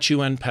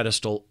statue and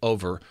pedestal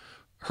over.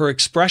 Her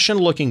expression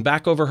looking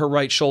back over her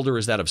right shoulder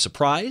is that of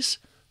surprise.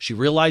 She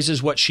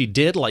realizes what she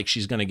did, like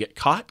she's going to get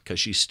caught because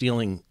she's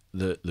stealing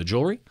the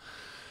jewelry.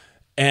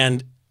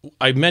 And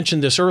I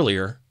mentioned this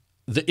earlier.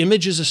 the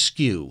image is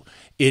askew.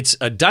 It's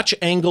a Dutch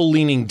angle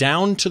leaning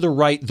down to the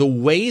right, the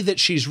way that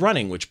she's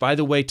running, which, by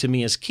the way, to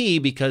me is key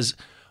because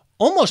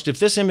almost if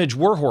this image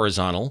were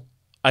horizontal,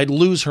 I'd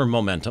lose her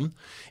momentum.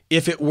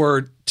 If it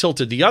were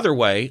tilted the other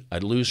way,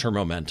 I'd lose her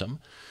momentum.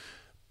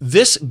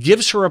 This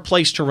gives her a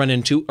place to run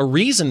into, a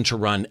reason to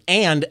run,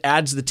 and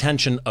adds the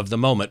tension of the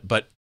moment.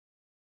 But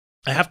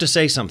I have to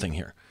say something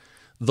here.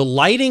 The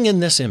lighting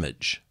in this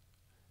image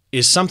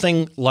is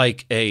something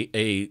like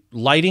a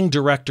lighting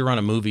director on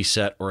a movie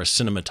set or a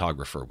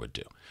cinematographer would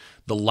do.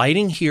 The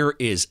lighting here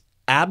is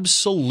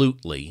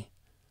absolutely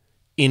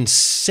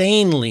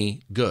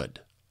insanely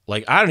good.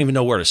 Like, I don't even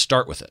know where to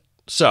start with it.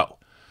 So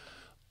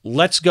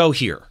let's go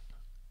here.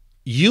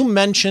 You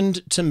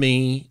mentioned to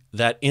me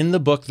that in the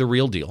book, The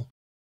Real Deal,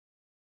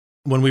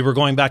 when we were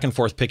going back and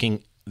forth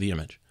picking the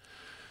image,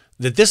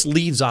 that this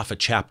leads off a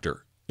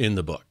chapter in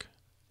the book.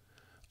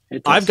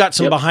 I've got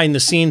some behind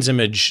the scenes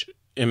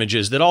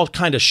images that all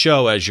kind of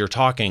show as you're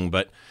talking,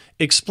 but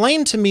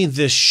explain to me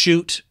this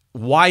shoot,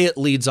 why it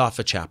leads off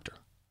a chapter.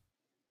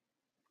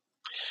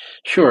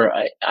 Sure.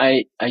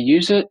 I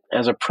use it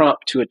as a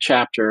prompt to a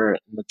chapter.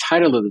 The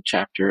title of the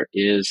chapter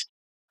is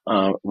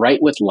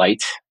Write with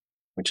Light,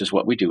 which is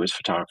what we do as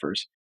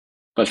photographers.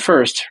 But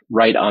first,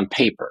 write on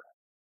paper.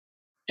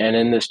 And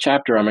in this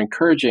chapter, I'm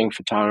encouraging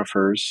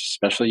photographers,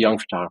 especially young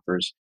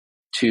photographers,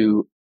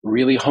 to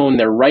really hone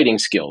their writing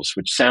skills,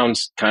 which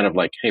sounds kind of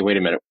like, hey, wait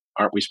a minute,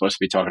 aren't we supposed to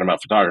be talking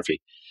about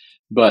photography?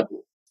 But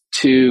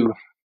to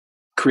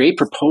create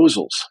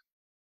proposals,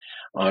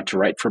 to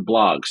write for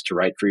blogs, to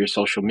write for your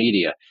social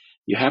media,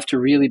 you have to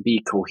really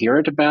be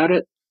coherent about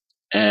it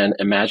and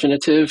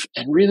imaginative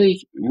and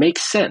really make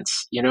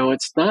sense. You know,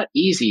 it's not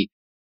easy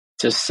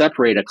to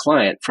separate a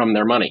client from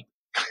their money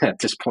at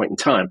this point in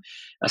time.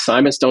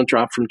 Assignments don't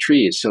drop from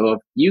trees. So if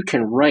you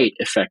can write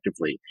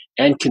effectively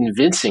and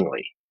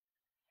convincingly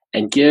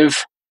and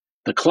give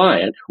the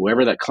client,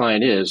 whoever that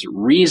client is,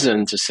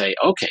 reason to say,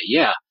 okay,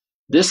 yeah,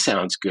 this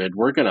sounds good.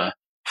 We're going to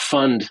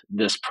fund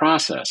this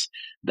process.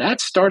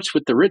 That starts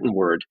with the written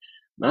word,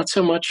 not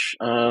so much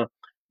the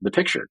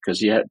picture,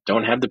 because you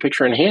don't have the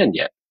picture in hand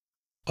yet.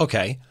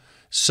 Okay.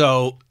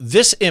 So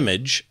this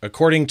image,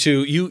 according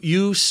to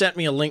you sent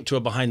me a link to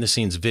a behind the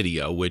scenes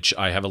video, which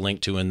I have a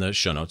link to in the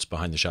show notes,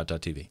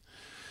 behindtheshot.tv.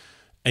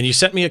 And you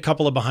sent me a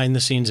couple of behind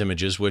the scenes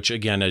images, which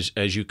again,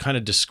 as you kind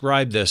of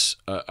describe this,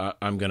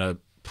 I'm going to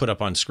put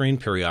up on screen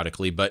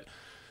periodically, but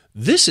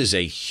this is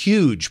a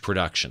huge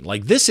production.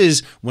 Like, this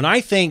is, when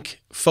I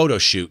think photo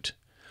shoot,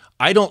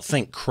 I don't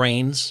think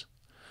cranes.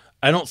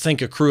 I don't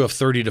think a crew of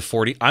 30 to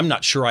 40. I'm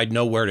not sure I'd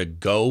know where to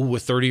go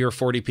with 30 or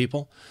 40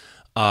 people.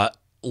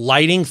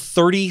 Lighting,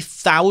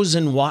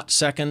 30,000 watt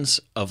seconds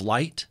of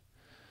light.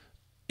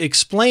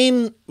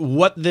 Explain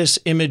what this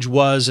image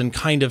was and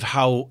kind of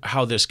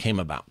how this came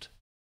about.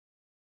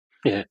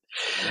 Yeah.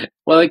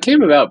 Well, it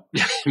came about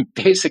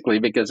basically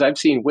because I've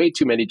seen way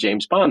too many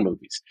James Bond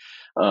movies.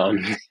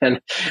 And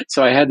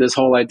so I had this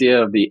whole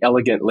idea of the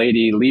elegant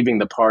lady leaving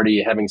the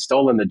party, having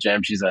stolen the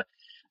gem. She's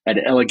an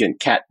elegant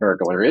cat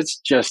burglar. It's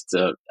just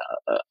a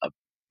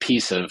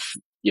piece of,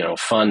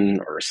 fun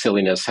or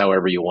silliness,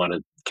 however you want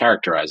to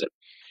characterize it.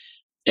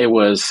 It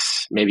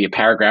was maybe a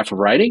paragraph of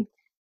writing,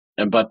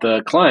 but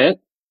the client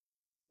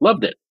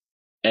loved it.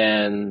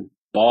 And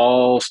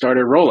ball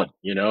started rolling,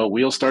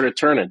 wheels started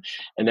turning.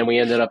 And then we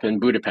ended up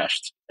in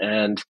Budapest.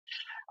 And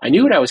I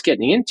knew what I was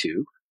getting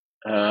into.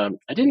 I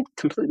didn't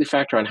completely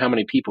factor on how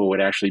many people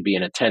would actually be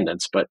in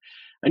attendance, but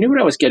I knew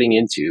what I was getting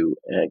into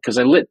because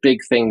I lit big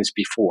things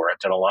before. I've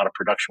done a lot of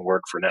production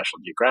work for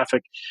National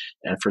Geographic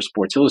and for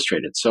Sports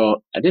Illustrated.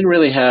 So I didn't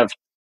really have,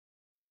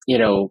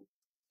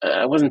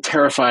 I wasn't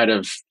terrified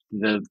of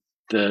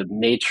the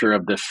nature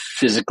of the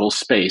physical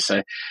space.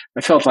 I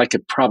felt I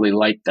could probably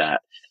light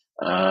that.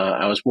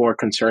 I was more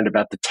concerned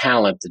about the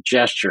talent, the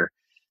gesture,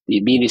 the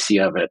immediacy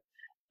of it,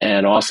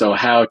 and also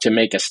how to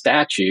make a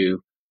statue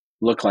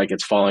look like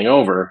it's falling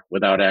over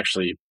without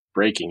actually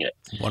breaking it.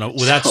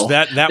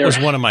 That was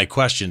one of my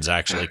questions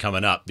actually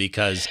coming up,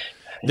 because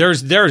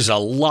there's a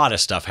lot of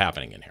stuff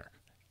happening in here.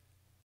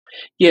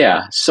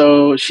 Yeah,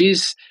 so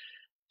she's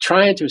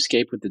trying to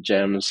escape with the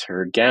gems.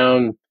 Her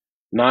gown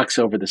knocks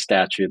over the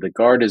statue. The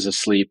guard is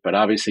asleep, but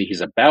obviously he's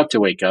about to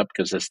wake up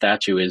because the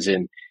statue is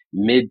in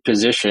mid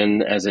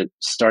position as it's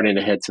starting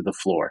to head to the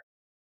floor.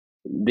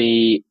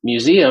 The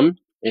museum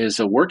is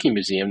a working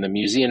museum, the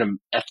Museum of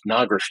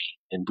Ethnography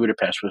in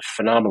Budapest, was a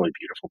phenomenally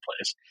beautiful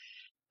place.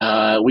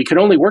 We could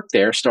only work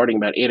there starting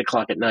about 8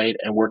 o'clock at night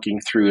and working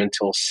through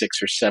until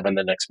 6 or 7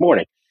 the next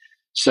morning.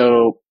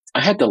 So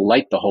I had to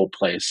light the whole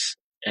place,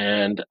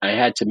 and I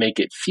had to make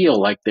it feel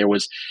like there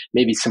was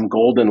maybe some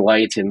golden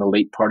light in the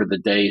late part of the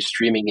day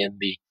streaming in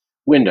the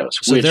windows.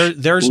 So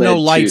there's no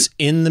lights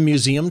in the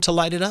museum to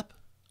light it up?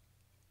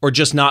 Or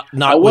just not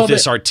with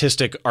this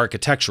artistic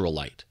architectural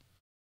light?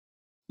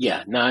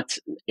 Yeah, not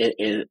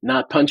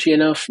punchy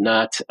enough,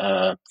 not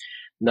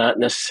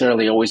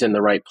necessarily always in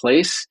the right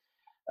place.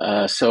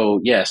 So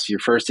yes, your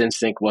first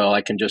instinct, well,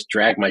 I can just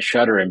drag my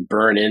shutter and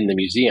burn in the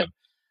museum.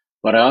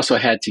 But I also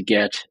had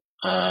to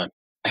I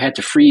had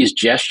to freeze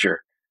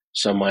gesture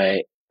so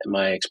my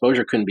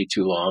exposure couldn't be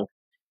too long,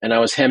 and I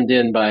was hemmed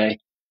in by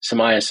some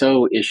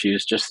ISO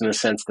issues, just in the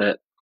sense that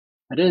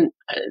I didn't.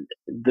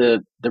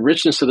 The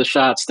richness of the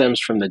shot stems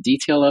from the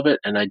detail of it,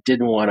 and I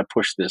didn't want to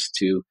push this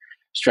to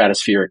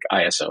stratospheric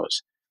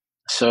ISOs.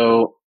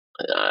 So,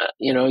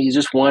 you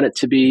just want it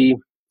to be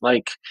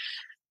like,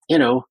 you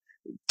know,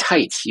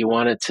 tight. You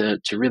want it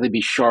to really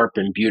be sharp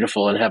and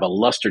beautiful and have a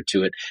luster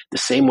to it, the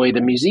same way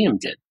the museum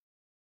did.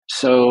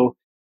 So,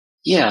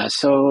 yeah,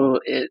 so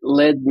it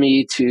led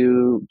me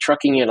to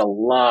trucking in a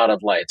lot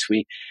of lights.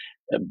 We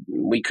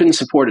couldn't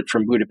support it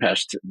from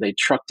Budapest. They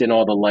trucked in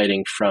all the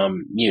lighting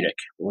from Munich.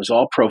 It was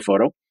all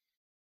Profoto,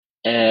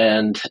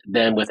 and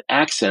then with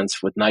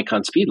accents with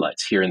Nikon speed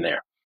lights here and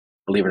there,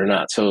 believe it or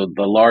not. So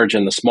the large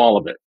and the small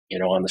of it,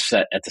 on the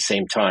set at the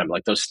same time.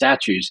 Like those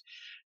statues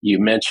you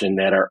mentioned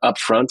that are up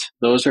front,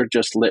 those are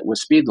just lit with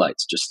speed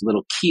lights, just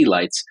little key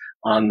lights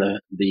on the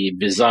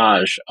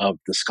visage of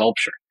the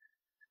sculpture.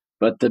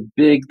 But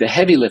the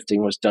heavy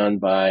lifting was done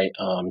by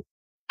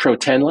Pro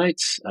 10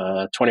 lights,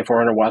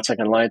 2400 watt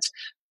second lights,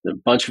 a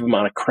bunch of them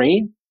on a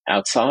crane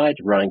outside,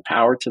 running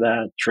power to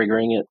that,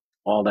 triggering it,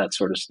 all that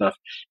sort of stuff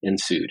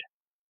ensued.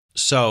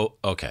 So,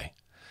 okay.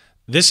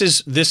 This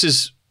is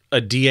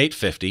a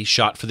D850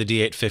 shot for the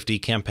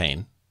D850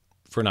 campaign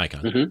for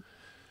Nikon. Mm-hmm.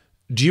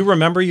 Do you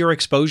remember your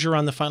exposure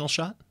on the final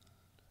shot?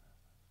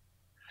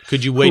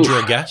 Could you wager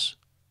a guess?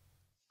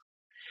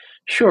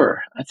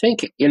 Sure. I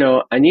think,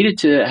 I needed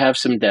to have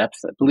some depth.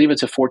 I believe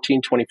it's a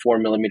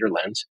 14-24 millimeter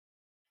lens.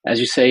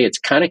 As you say, it's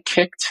kind of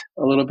kicked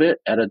a little bit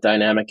at a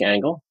dynamic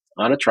angle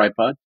on a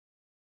tripod.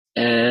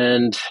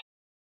 And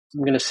I'm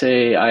going to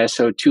say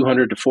ISO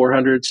 200 to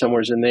 400,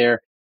 somewhere's in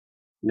there.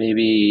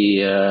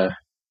 Maybe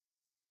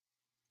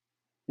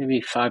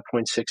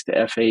 5.6 to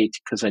f8,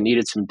 because I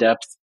needed some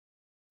depth.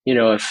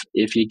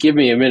 If you give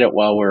me a minute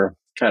while we're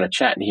kind of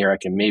chatting here, I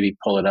can maybe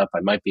pull it up. I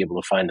might be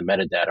able to find the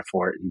metadata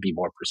for it and be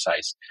more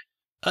precise.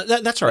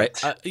 That's all right.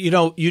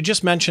 You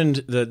just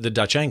mentioned the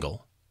Dutch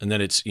angle, and then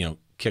it's,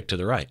 kicked to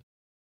the right.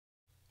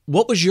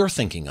 What was your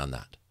thinking on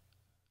that?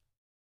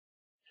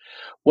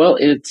 Well,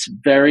 it's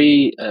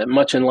very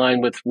much in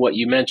line with what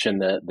you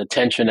mentioned, the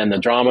tension and the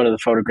drama of the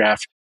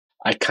photograph.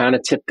 I kind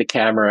of tipped the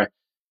camera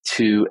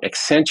to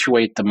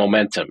accentuate the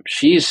momentum.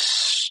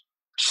 She's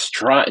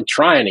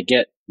trying to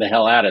get the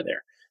hell out of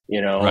there,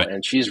 right.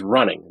 And she's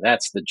running.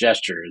 That's the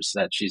gesture, is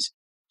that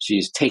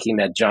she's taking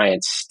that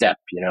giant step,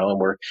 and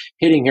we're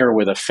hitting her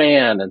with a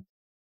fan. And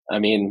I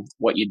mean,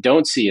 what you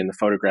don't see in the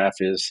photograph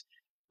is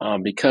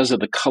because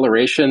of the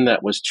coloration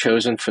that was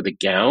chosen for the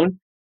gown,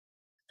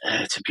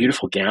 it's a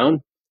beautiful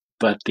gown,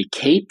 but the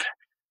cape,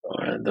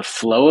 the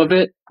flow of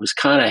it was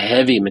kind of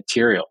heavy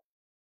material.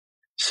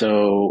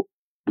 So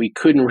we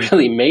couldn't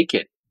really make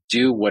it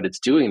do what it's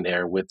doing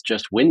there with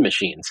just wind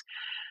machines.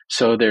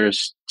 So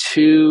there's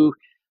two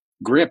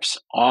grips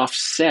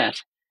offset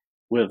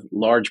with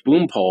large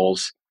boom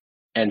poles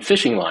and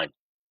fishing line.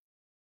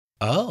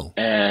 Oh.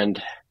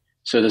 And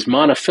so this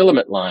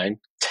monofilament line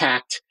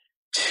tacked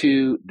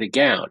to the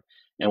gown.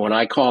 And when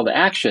I called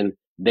action,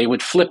 they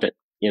would flip it.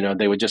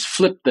 They would just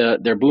flip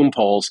their boom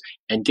poles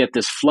and get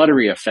this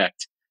fluttery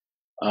effect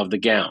of the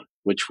gown,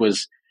 which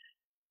was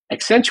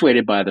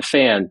accentuated by the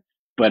fan.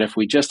 But if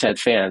we just had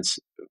fans,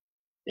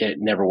 it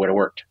never would have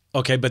worked.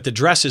 Okay, but the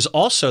dress is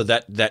also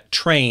that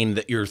train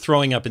that you're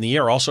throwing up in the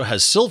air also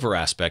has silver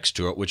aspects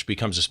to it, which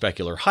becomes a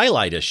specular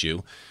highlight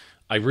issue.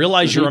 I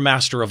realize you're a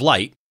master of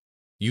light.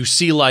 You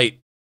see light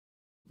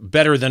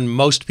better than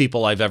most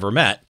people I've ever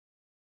met.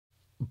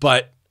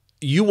 But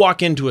you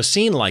walk into a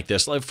scene like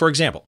this, like, for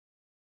example,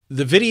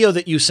 the video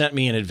that you sent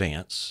me in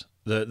advance,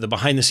 the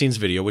behind the scenes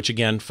video, which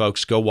again,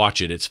 folks, go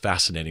watch it. It's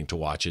fascinating to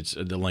watch.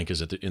 The link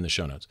is in the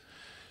show notes.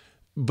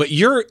 But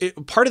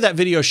part of that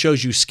video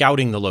shows you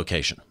scouting the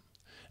location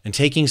and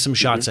taking some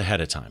shots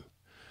ahead of time.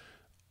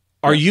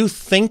 Are you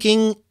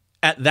thinking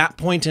at that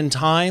point in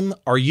time,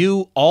 are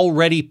you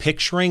already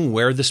picturing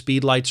where the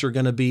speed lights are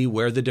going to be,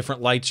 where the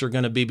different lights are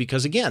going to be?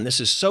 Because again, this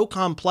is so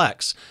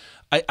complex.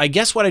 I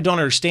guess what I don't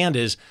understand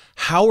is,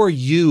 how are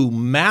you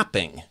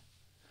mapping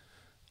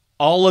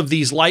all of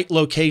these light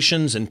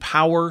locations and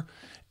power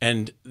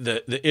and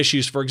the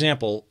issues? For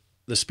example,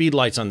 the speed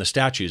lights on the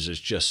statues is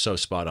just so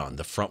spot on.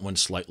 The front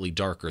one's slightly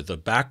darker. The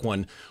back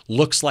one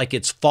looks like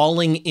it's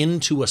falling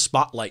into a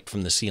spotlight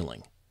from the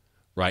ceiling,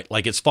 right?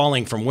 Like it's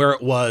falling from where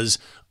it was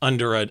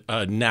under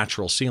a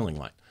natural ceiling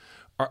light.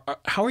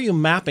 How are you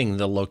mapping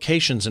the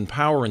locations and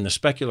power and the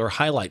specular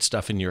highlight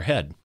stuff in your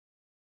head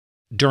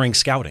during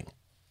scouting?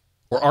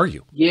 Or are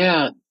you?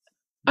 Yeah,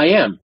 I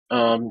am.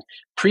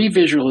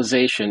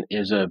 Pre-visualization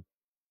is a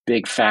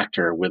big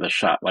factor with a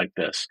shot like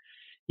this.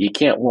 You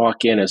can't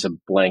walk in as a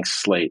blank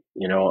slate.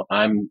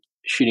 I'm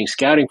shooting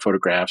scouting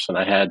photographs, and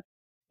I had,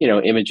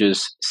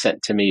 images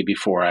sent to me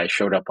before I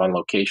showed up on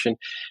location.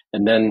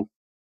 And then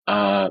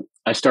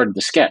I started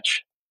the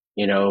sketch,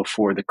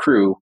 for the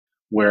crew,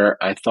 where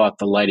I thought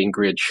the lighting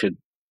grid should,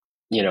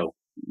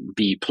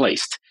 be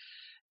placed.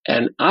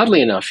 And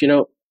oddly enough,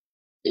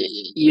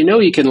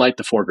 you can light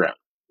the foreground.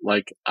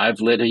 Like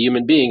I've lit a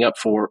human being up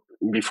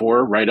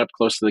before, right up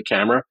close to the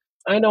camera,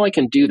 I know I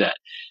can do that.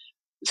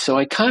 So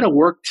I kind of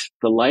worked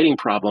the lighting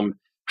problem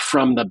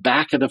from the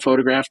back of the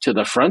photograph to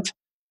the front,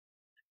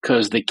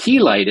 because the key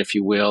light, if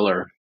you will,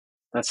 or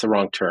that's the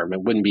wrong term,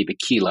 it wouldn't be the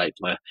key light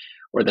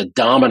or the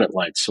dominant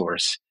light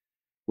source,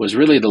 was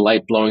really the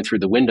light blowing through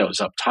the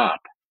windows up top.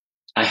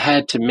 I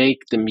had to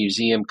make the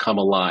museum come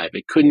alive.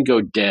 It couldn't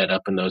go dead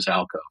up in those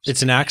alcoves.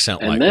 It's an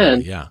accent light, and then,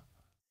 really, yeah.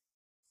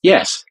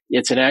 Yes,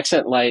 it's an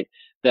accent light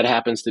that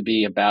happens to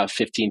be about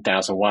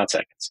 15,000 watt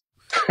seconds.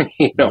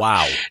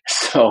 Wow.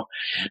 So,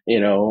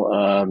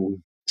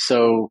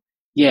 so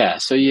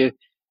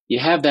you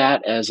have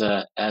that as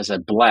a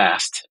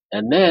blast,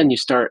 and then you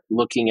start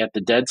looking at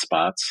the dead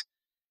spots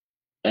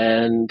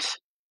and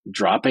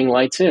dropping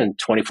lights in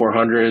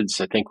 2400s.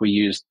 I think we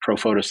used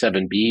Profoto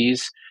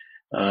 7Bs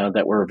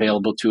that were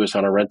available to us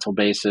on a rental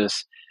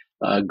basis,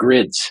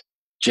 grids,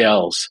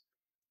 gels,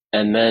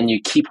 and then you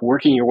keep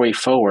working your way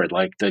forward,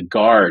 like the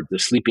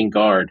sleeping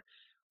guard.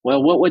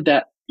 Well, what would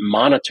that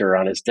monitor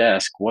on his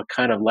desk, what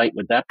kind of light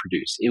would that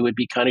produce? It would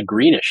be kind of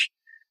greenish.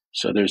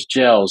 So there's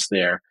gels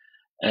there.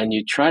 And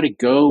you try to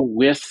go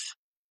with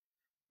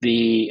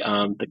the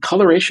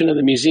coloration of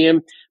the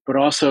museum, but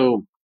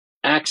also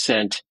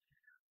accent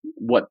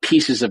what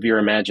pieces of your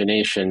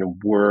imagination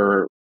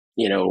were,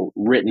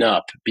 written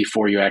up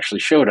before you actually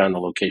showed on the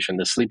location.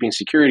 The sleeping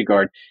security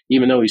guard,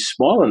 even though he's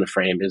small in the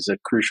frame, is a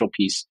crucial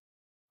piece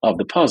of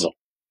the puzzle.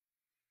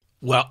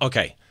 Well,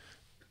 okay.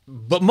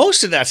 But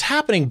most of that's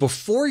happening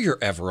before you're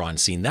ever on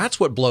scene. That's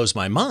what blows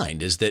my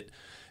mind, is that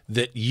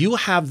you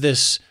have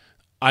this,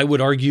 I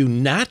would argue,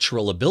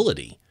 natural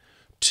ability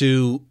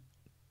to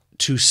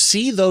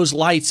see those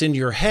lights in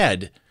your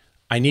head.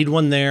 I need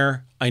one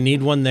there. I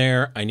need one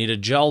there. I need a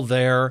gel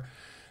there.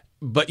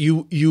 But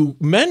you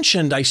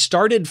mentioned I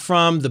started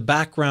from the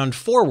background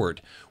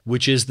forward,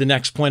 which is the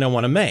next point I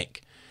want to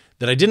make,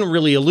 that I didn't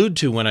really allude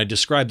to when I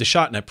described the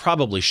shot, and I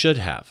probably should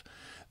have.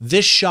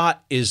 This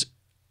shot is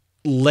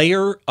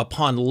layer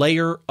upon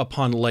layer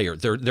upon layer.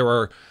 There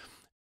are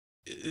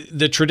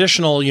the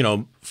traditional,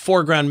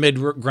 foreground,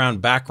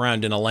 midground,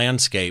 background in a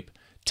landscape.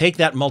 Take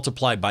that,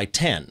 multiply by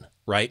 10,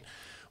 right?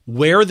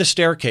 Where the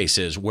staircase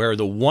is, where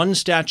the one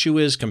statue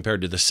is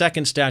compared to the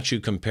second statue,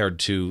 compared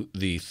to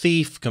the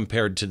thief,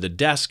 compared to the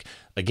desk.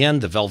 Again,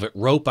 the velvet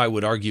rope, I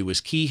would argue,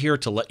 is key here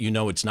to let you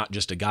know it's not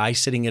just a guy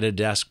sitting at a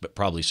desk, but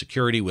probably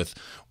security with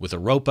a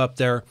rope up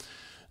there.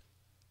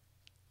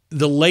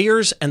 The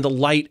layers and the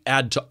light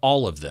add to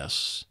all of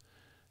this.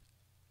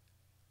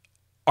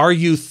 Are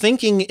you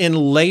thinking in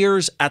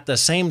layers at the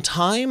same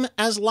time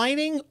as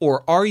lighting,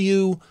 or are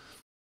you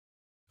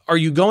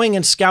going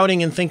and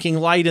scouting and thinking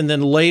light, and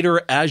then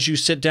later, as you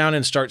sit down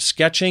and start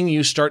sketching,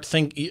 you start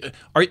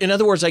in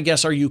other words, I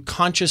guess, are you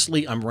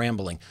consciously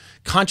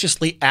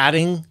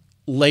adding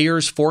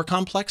layers for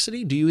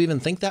complexity? Do you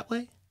even think that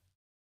way?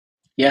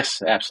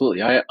 Yes,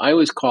 absolutely. I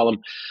always call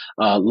them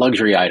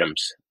luxury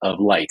items of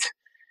light.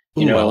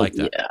 I like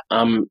that.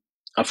 I'm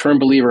a firm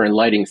believer in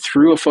lighting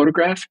through a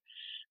photograph,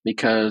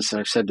 because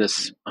I've said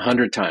this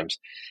 100 times.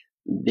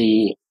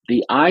 The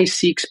eye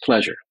seeks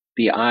pleasure.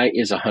 The eye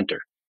is a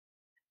hunter.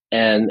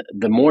 And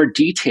the more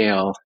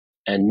detail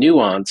and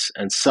nuance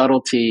and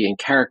subtlety and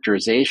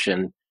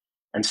characterization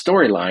and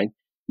storyline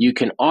you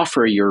can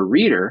offer your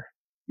reader,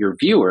 your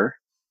viewer,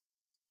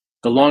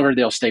 the longer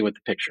they'll stay with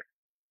the picture.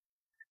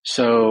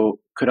 So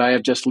could I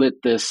have just lit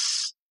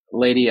this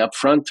lady up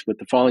front with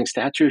the falling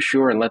statue?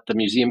 Sure. And let the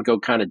museum go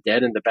kind of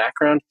dead in the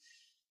background?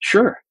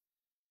 Sure.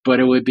 But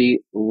it would be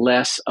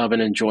less of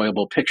an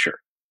enjoyable picture.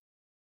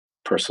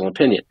 Personal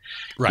opinion.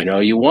 Right.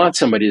 You want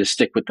somebody to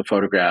stick with the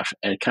photograph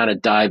and kind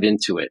of dive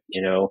into it.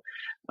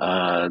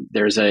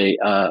 There's a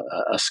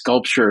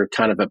sculpture,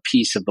 kind of a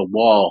piece of the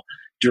wall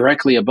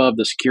directly above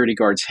the security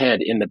guard's head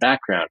in the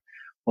background.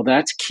 Well,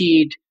 that's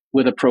keyed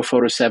with a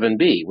Profoto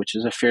 7B, which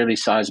is a fairly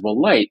sizable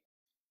light.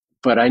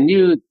 But I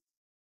knew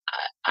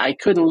I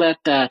couldn't let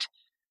that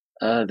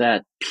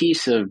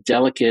piece of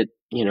delicate,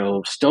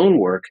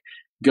 stonework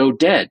go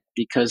dead,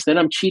 because then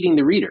I'm cheating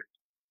the reader.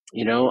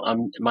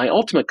 My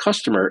ultimate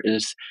customer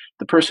is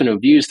the person who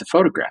views the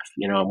photograph.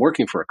 I'm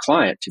working for a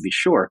client, to be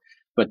sure,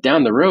 but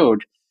down the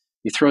road,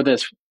 you throw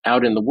this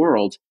out in the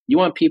world, you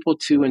want people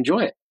to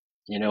enjoy it.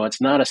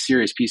 It's not a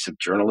serious piece of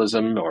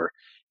journalism, or,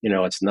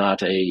 it's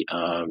not a,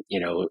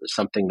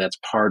 something that's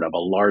part of a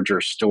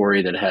larger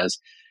story that has,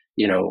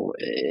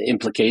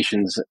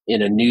 implications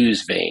in a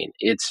news vein.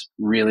 It's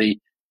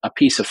really a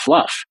piece of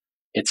fluff.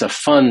 It's a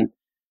fun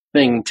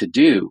thing to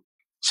do.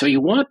 So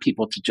you want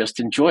people to just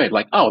enjoy it,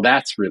 like, oh,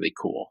 that's really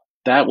cool.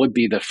 That would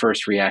be the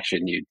first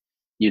reaction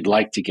you'd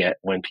like to get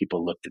when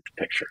people looked at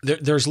the picture.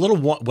 There's little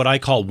what I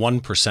call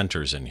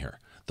 1%ers in here.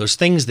 Those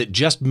things that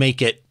just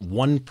make it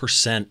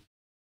 1%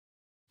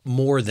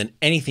 more than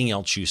anything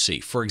else you see.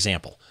 For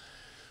example,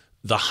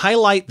 the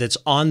highlight that's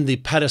on the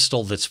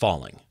pedestal that's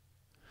falling.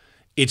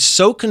 It's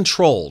so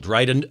controlled,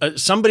 right? And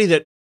somebody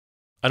that,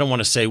 I don't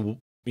want to say,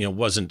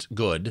 wasn't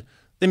good.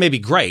 They may be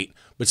great,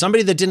 but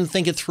somebody that didn't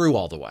think it through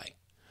all the way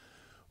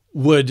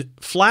would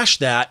flash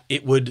that,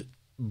 it would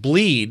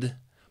bleed,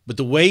 But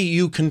the way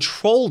you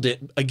controlled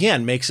it,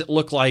 again, makes it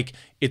look like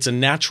it's a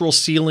natural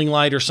ceiling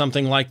light or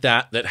something like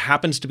that that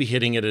happens to be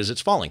hitting it as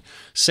it's falling.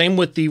 Same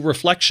with the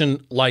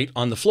reflection light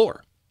on the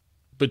floor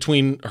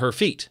between her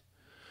feet.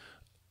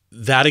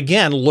 That,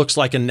 again, looks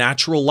like a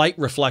natural light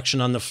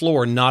reflection on the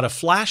floor, not a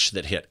flash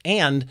that hit.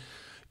 And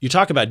you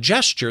talk about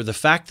gesture, the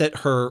fact that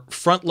her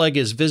front leg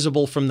is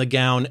visible from the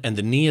gown and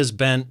the knee is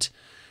bent,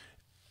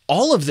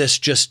 all of this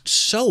just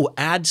so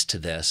adds to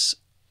this.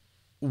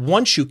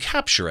 Once you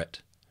capture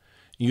it,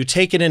 you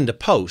take it into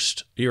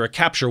post. You're a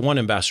Capture One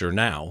ambassador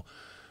now.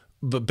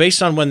 But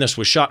based on when this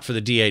was shot for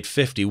the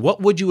D850,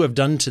 what would you have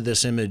done to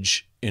this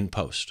image in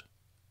post?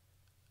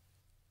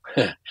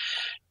 Do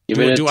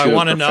I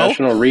want to know?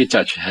 Professional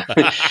retouch.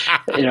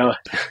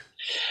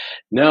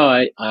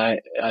 No,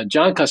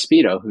 John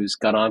Cospito, who's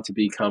gone on to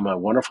become a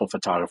wonderful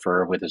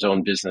photographer with his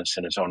own business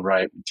in his own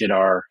right, did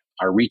our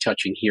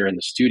retouching here in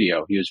the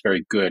studio. He was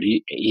very good.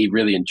 He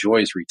really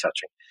enjoys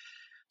retouching.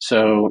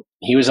 So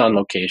he was on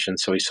location,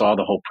 so he saw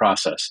the whole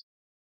process.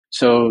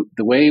 So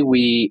the way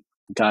we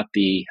got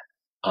the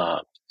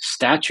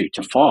statue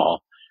to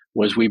fall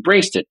was we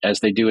braced it, as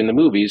they do in the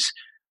movies,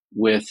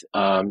 with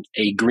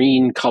a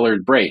green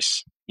colored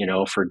brace,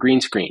 for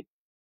green screen.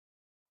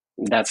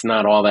 That's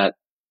not all that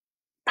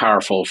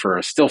powerful for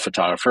a still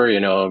photographer.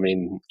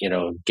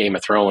 Game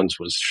of Thrones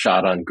was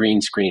shot on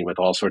green screen with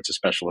all sorts of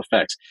special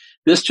effects.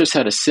 This just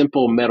had a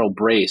simple metal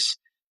brace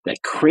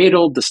that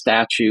cradled the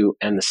statue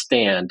and the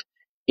stand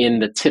in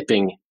the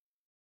tipping,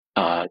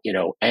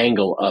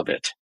 angle of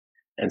it.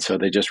 And so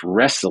they just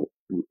rested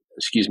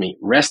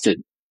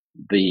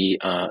the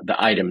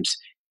items,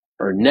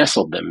 or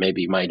nestled them,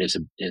 maybe is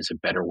a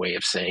better way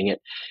of saying it,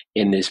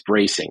 in this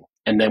bracing.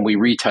 And then we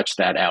retouched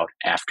that out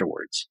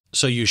afterwards.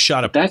 So you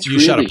shot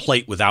shot a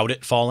plate without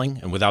it falling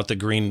and without the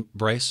green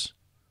brace?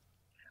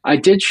 I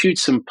did shoot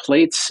some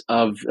plates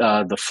of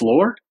the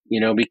floor,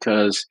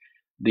 because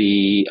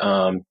the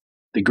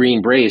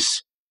green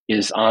brace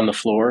is on the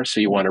floor,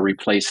 so you want to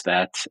replace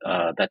that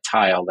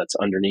tile that's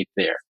underneath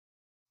there.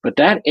 But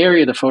that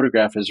area of the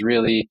photograph is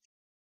really,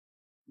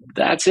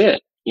 that's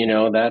it.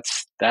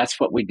 That's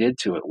what we did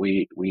to it.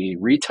 We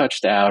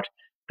retouched out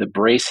the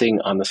bracing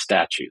on the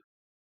statue.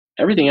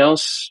 Everything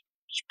else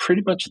is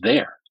pretty much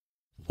there.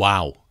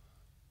 Wow.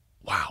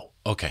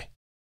 Okay.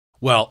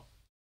 Well,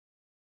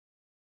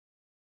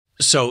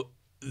 so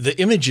the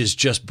image is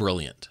just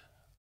brilliant.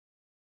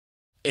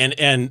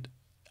 And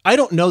I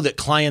don't know that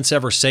clients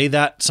ever say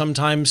that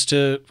sometimes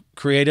to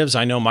creatives.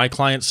 I know my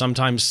clients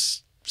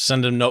sometimes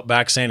send a note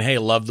back saying, "Hey,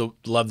 love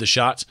the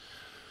shots."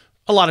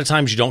 A lot of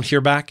times you don't hear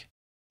back.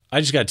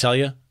 I just got to tell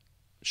you,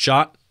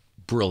 shot,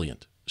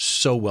 brilliant.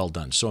 So well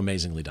done. So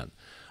amazingly done.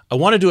 I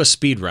want to do a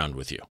speed round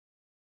with you.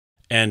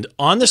 And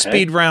on the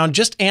speed round,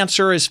 just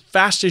answer as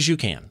fast as you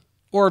can.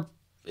 Or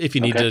if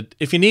you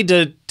need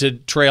to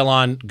trail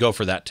on, go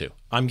for that too.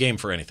 I'm game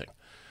for anything.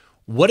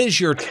 What is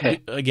your,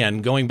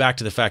 again, going back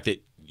to the fact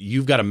that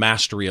you've got a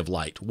mastery of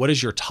light, what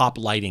is your top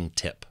lighting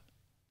tip?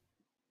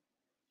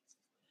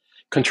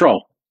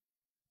 Control.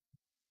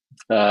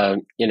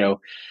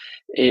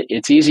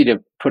 It's easy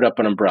to put up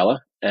an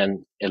umbrella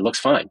and it looks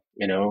fine,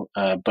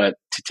 but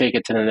to take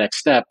it to the next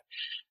step,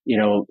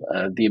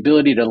 the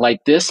ability to light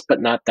this,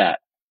 but not that,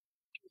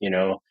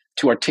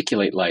 to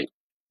articulate light,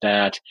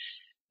 that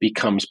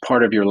becomes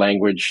part of your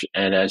language.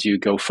 And as you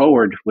go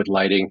forward with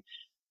lighting,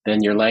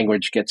 then your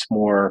language gets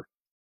more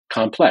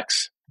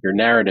complex. Your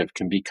narrative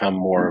can become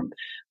more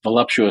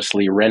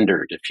voluptuously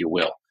rendered, if you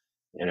will.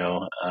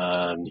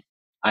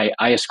 I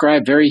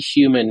ascribe very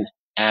human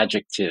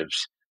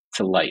adjectives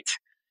to light.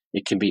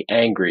 It can be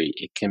angry.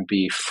 It can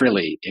be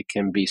frilly. It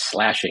can be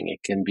slashing.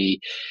 It can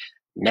be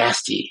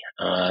nasty.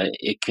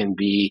 It can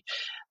be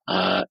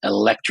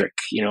electric.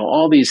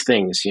 All these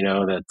things.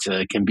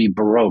 That can be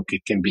baroque.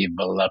 It can be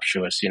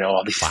voluptuous.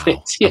 All these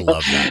things. I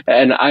love that.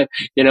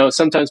 And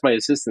sometimes my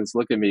assistants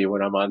look at me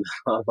when I'm on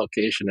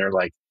location. They're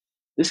like,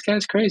 "This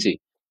guy's crazy."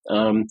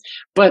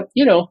 But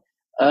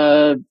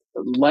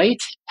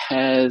light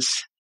has,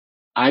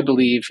 I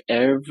believe,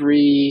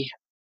 every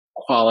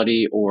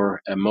quality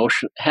or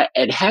emotion.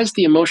 It has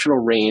the emotional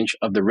range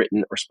of the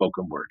written or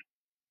spoken word.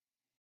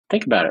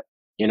 Think about it.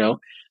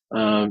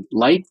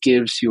 Light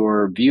gives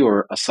your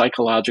viewer a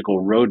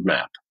psychological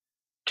roadmap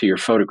to your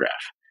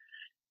photograph.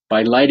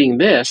 By lighting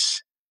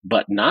this,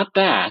 but not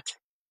that,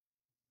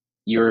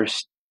 you're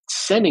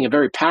sending a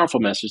very powerful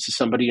message to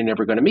somebody you're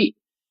never going to meet.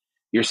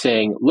 You're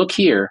saying, look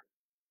here,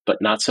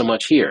 but not so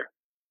much here.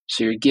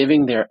 So you're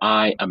giving their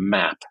eye a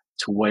map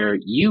to where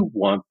you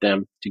want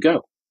them to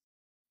go.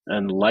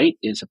 And light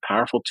is a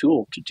powerful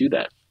tool to do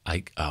that.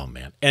 Oh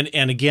man.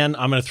 And again,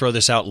 I'm going to throw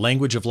this out.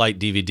 Language of Light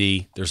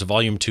DVD. There's a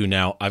volume 2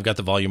 now. I've got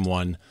the volume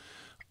 1.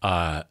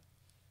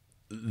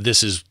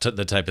 This is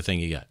the type of thing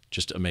you get.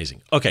 Just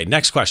amazing. Okay.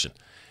 Next question.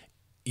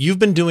 You've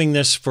been doing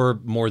this for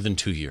more than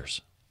 2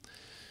 years.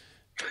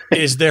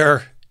 Is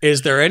there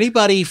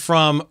anybody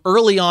from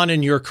early on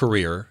in your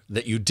career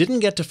that you didn't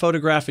get to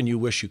photograph and you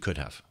wish you could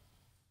have?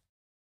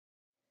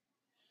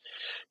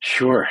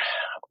 Sure.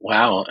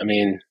 Wow. I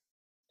mean,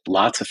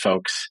 lots of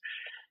folks.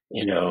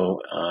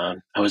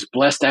 I was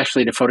blessed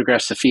actually to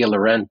photograph Sophia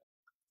Loren.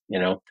 You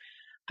know,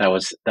 that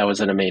was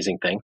an amazing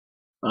thing.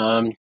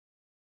 Um,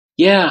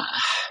 yeah,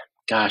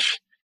 gosh,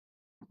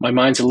 my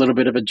mind's a little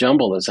bit of a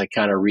jumble as I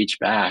kind of reach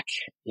back.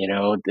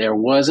 There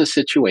was a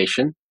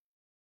situation.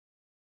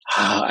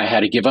 I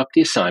had to give up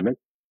the assignment.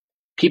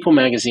 People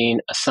magazine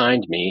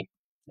assigned me,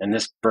 and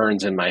this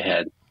burns in my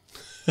head,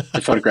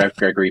 to photograph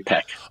Gregory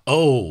Peck.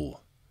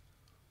 Oh.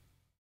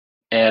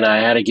 And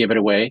I had to give it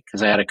away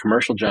because I had a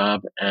commercial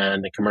job,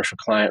 and the commercial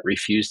client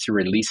refused to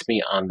release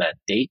me on that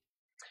date.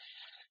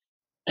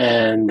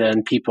 And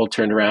then people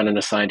turned around and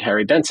assigned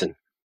Harry Benson,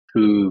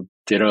 who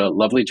did a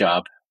lovely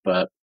job.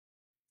 But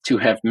to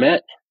have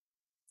met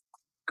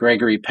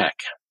Gregory Peck,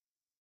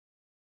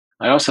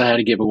 I also had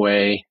to give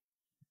away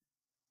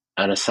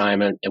an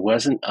assignment. It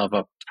wasn't of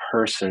a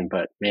person,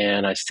 but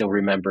man, I still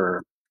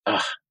remember.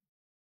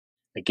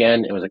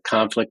 Again, it was a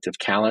conflict of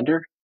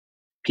calendar.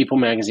 People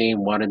magazine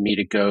wanted me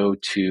to go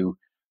to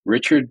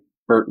Richard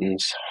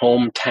Burton's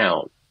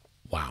hometown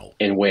Wow.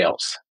 in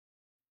Wales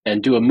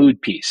and do a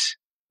mood piece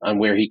on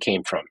where he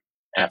came from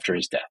after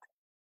his death.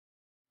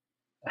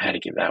 I had to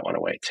give that one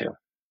away too.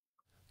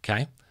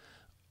 Okay.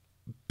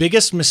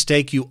 Biggest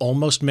mistake you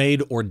almost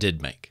made or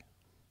did make?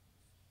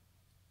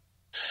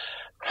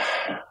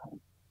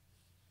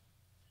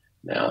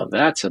 Now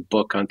that's a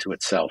book unto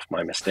itself,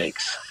 my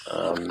mistakes.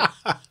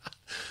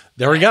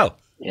 There we go.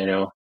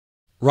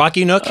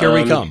 Rocky Nook, here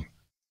we come.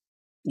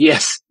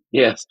 Yes.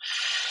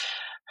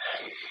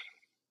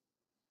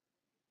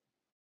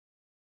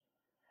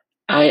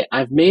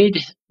 I've made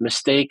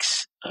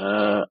mistakes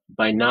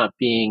by not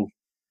being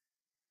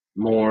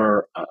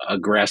more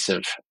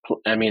aggressive.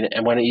 I mean,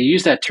 and when you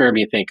use that term,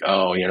 you think,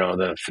 oh,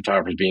 the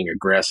photographer's being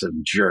aggressive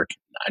jerk.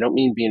 I don't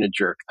mean being a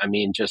jerk. I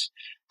mean just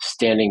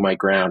standing my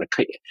ground.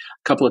 A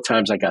couple of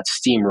times I got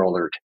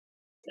steamrollered.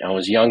 I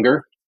was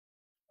younger.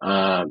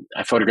 I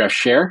photographed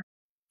Cher,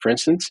 for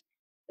instance,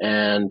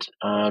 and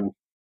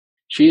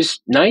she's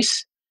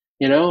nice,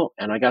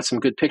 and I got some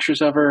good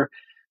pictures of her,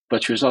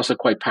 but she was also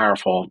quite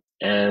powerful,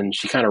 and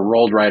she kind of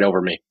rolled right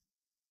over me.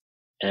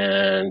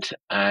 And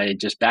I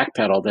just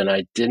backpedaled, and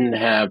I didn't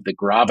have the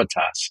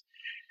gravitas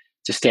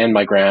to stand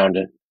my ground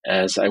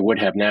as I would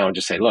have now and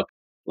just say, look,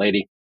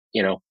 lady,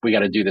 we got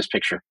to do this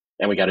picture,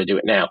 and we got to do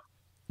it now.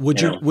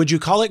 Would you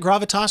call it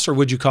gravitas, or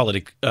would you call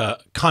it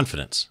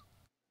confidence?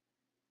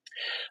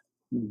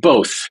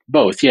 Both,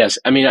 yes.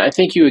 I mean, I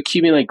think you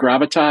accumulate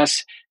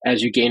gravitas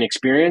as you gain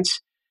experience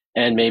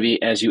and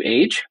maybe as you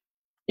age,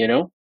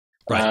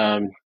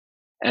 Right.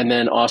 And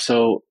then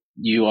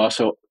you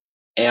also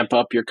amp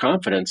up your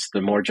confidence the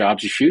more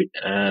jobs you shoot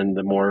and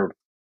the more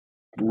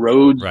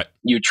road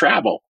you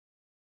travel,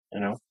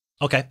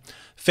 Okay.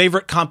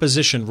 Favorite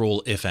composition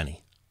rule, if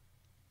any?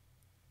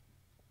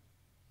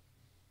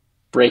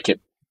 Break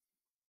it.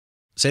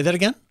 Say that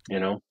again?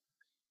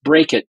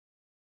 Break it.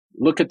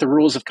 Look at the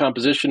rules of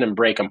composition and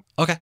break them.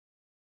 Okay.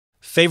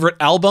 Favorite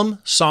album,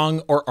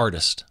 song, or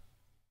artist?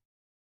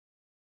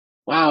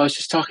 Wow, I was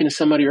just talking to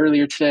somebody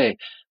earlier today.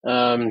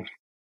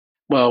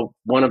 Well,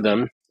 one of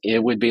them,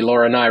 it would be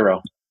Laura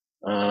Nyro.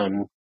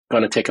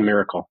 Gonna Take a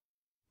Miracle.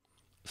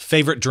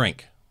 Favorite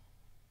drink?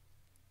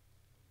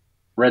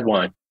 Red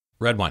wine.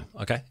 Red wine.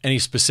 Okay. Any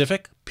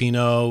specific?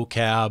 Pinot,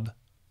 Cab?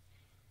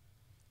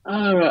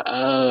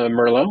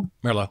 Merlot.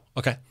 Merlot.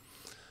 Okay.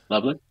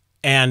 Lovely.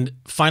 And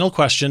final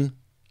question.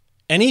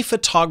 Any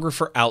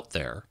photographer out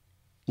there,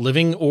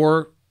 living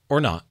or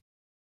not,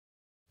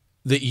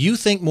 that you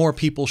think more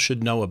people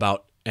should know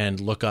about and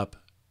look up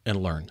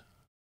and learn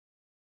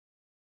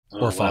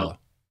or follow? Wow.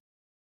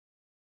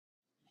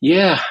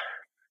 Yeah.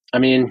 I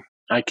mean,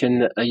 I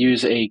can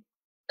use an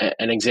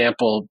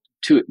example,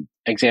 two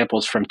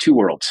examples from two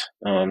worlds.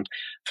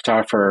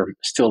 Photographer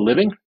still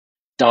living,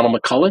 Donald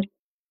McCullough,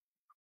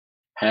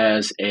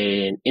 has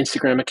an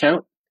Instagram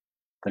account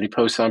that he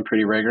posts on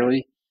pretty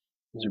regularly.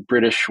 He's a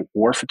British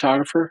war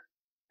photographer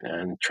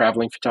and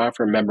traveling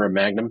photographer, member of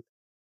Magnum.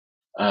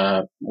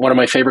 One of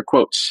my favorite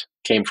quotes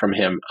came from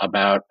him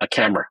about a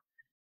camera.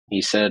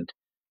 He said,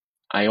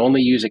 I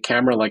only use a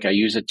camera like I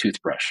use a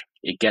toothbrush.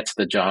 It gets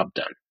the job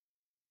done.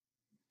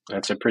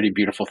 That's a pretty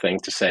beautiful thing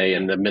to say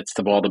in the midst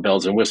of all the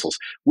bells and whistles,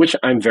 which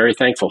I'm very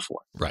thankful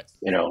for. Right.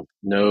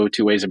 No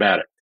two ways about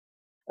it.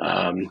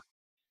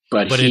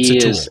 But he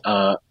it's a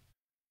tool.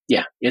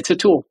 Yeah, it's a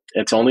tool.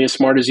 It's only as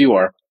smart as you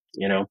are,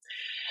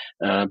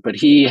 but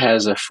he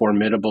has a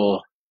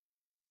formidable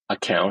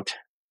account.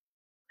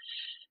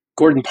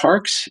 Gordon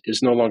Parks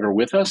is no longer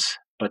with us,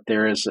 but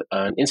there is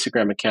an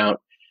Instagram account,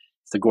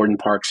 the Gordon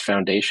Parks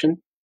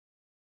Foundation.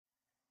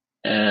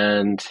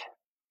 And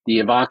the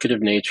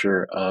evocative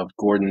nature of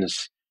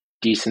Gordon's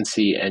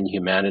decency and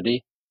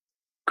humanity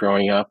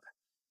growing up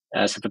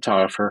as a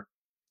photographer,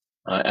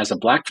 as a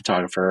Black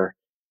photographer,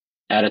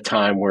 at a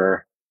time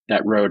where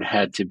that road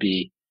had to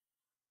be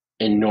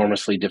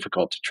enormously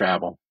difficult to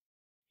travel.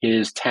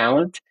 His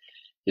talent,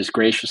 his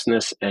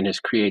graciousness, and his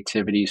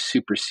creativity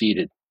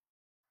superseded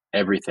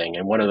everything.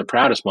 And one of the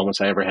proudest moments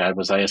I ever had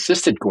was I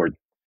assisted Gordon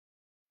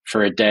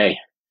for a day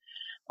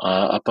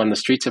up on the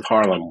streets of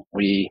Harlem.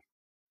 We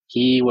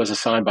he was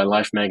assigned by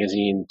Life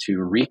magazine to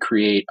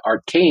recreate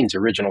Art Kane's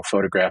original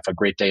photograph, A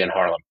Great Day in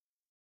Harlem.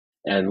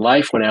 And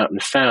Life went out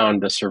and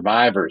found the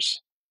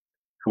survivors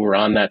who were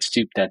on that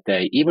stoop that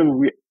day,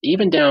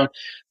 even down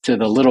to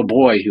the little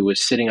boy who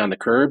was sitting on the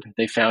curb.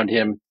 They found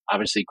him,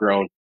 obviously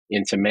grown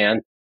into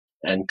man,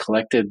 and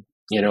collected,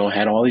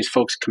 had all these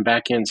folks come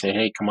back in and say,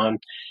 hey, come on.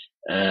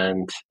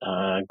 And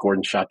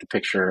Gordon shot the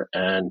picture,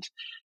 and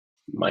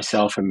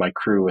myself and my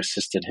crew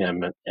assisted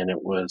him. And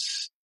it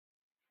was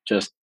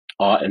just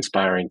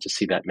awe-inspiring to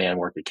see that man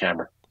work a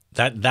camera.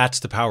 That's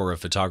the power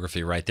of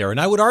photography right there. And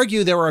I would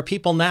argue there are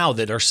people now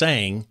that are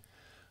saying,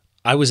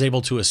 I was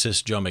able to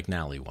assist Joe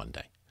McNally one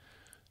day.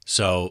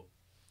 So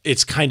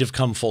it's kind of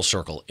come full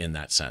circle in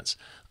that sense.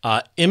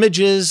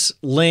 Images,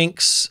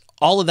 links,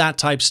 all of that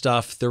type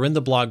stuff, they're in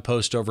the blog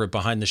post over at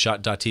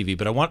behindtheshot.tv,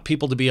 but I want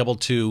people to be able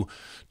to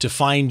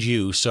find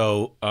you.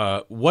 So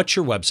what's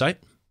your website?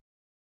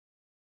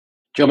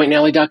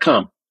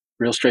 JoeMcNally.com.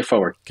 Real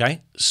straightforward.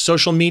 Okay.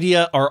 Social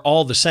media are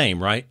all the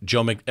same, right?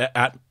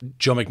 At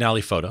Joe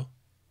McNally Photo.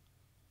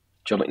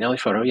 Joe McNally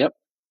Photo, yep.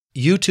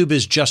 YouTube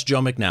is just Joe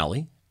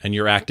McNally, and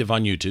you're active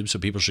on YouTube, so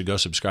people should go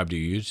subscribe to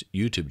your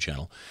YouTube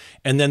channel.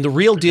 And then the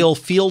real deal,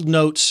 Field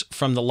Notes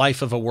from the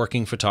Life of a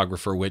Working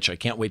Photographer, which I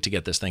can't wait to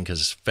get this thing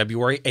because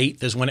February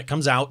 8th is when it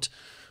comes out,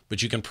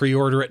 but you can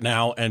pre-order it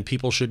now, and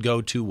people should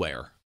go to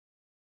where?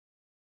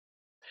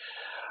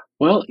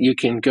 Well, you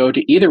can go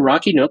to either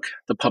Rocky Nook,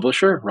 the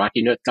publisher,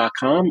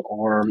 rockynook.com,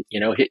 or,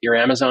 hit your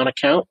Amazon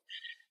account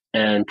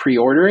and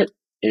pre-order it.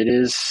 It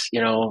is,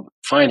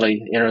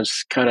 finally,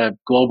 it's kind of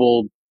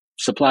global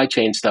supply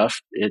chain stuff.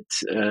 It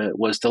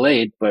was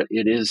delayed, but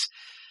it is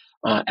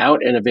out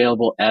and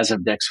available as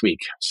of next week.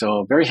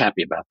 So very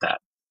happy about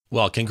that.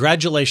 Well,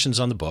 congratulations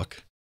on the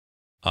book.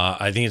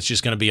 I think it's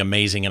just going to be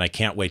amazing, and I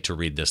can't wait to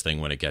read this thing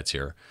when it gets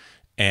here.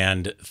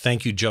 And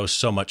thank you, Joe,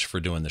 so much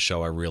for doing the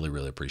show. I really,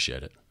 really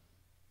appreciate it.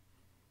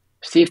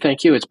 Steve,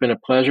 thank you. It's been a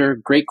pleasure.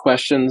 Great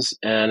questions,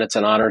 and it's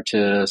an honor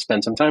to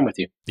spend some time with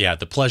you. Yeah,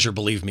 the pleasure,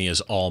 believe me,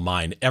 is all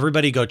mine.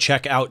 Everybody go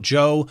check out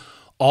Joe.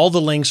 All the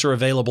links are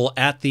available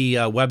at the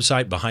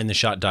website,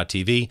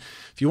 behindtheshot.tv.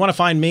 If you want to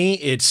find me,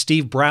 it's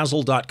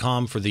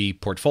stevebrazill.com for the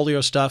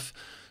portfolio stuff.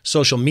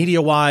 Social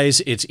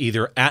media-wise, it's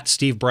either at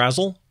Steve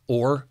Brazill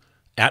or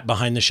at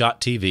Behind the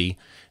Shot TV.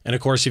 And, of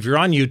course, if you're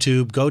on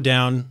YouTube, go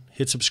down,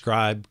 hit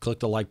subscribe,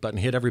 click the like button,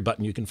 hit every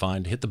button you can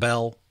find, hit the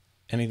bell,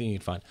 anything you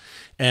can find.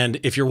 And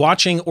if you're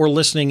watching or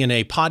listening in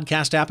a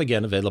podcast app,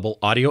 again, available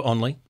audio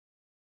only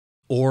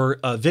or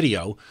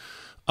video,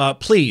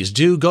 please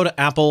do go to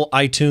Apple,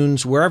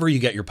 iTunes, wherever you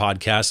get your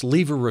podcasts,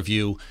 leave a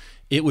review.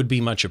 It would be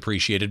much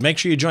appreciated. Make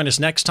sure you join us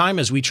next time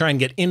as we try and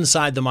get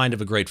inside the mind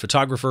of a great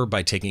photographer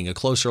by taking a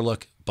closer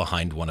look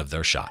behind one of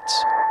their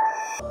shots.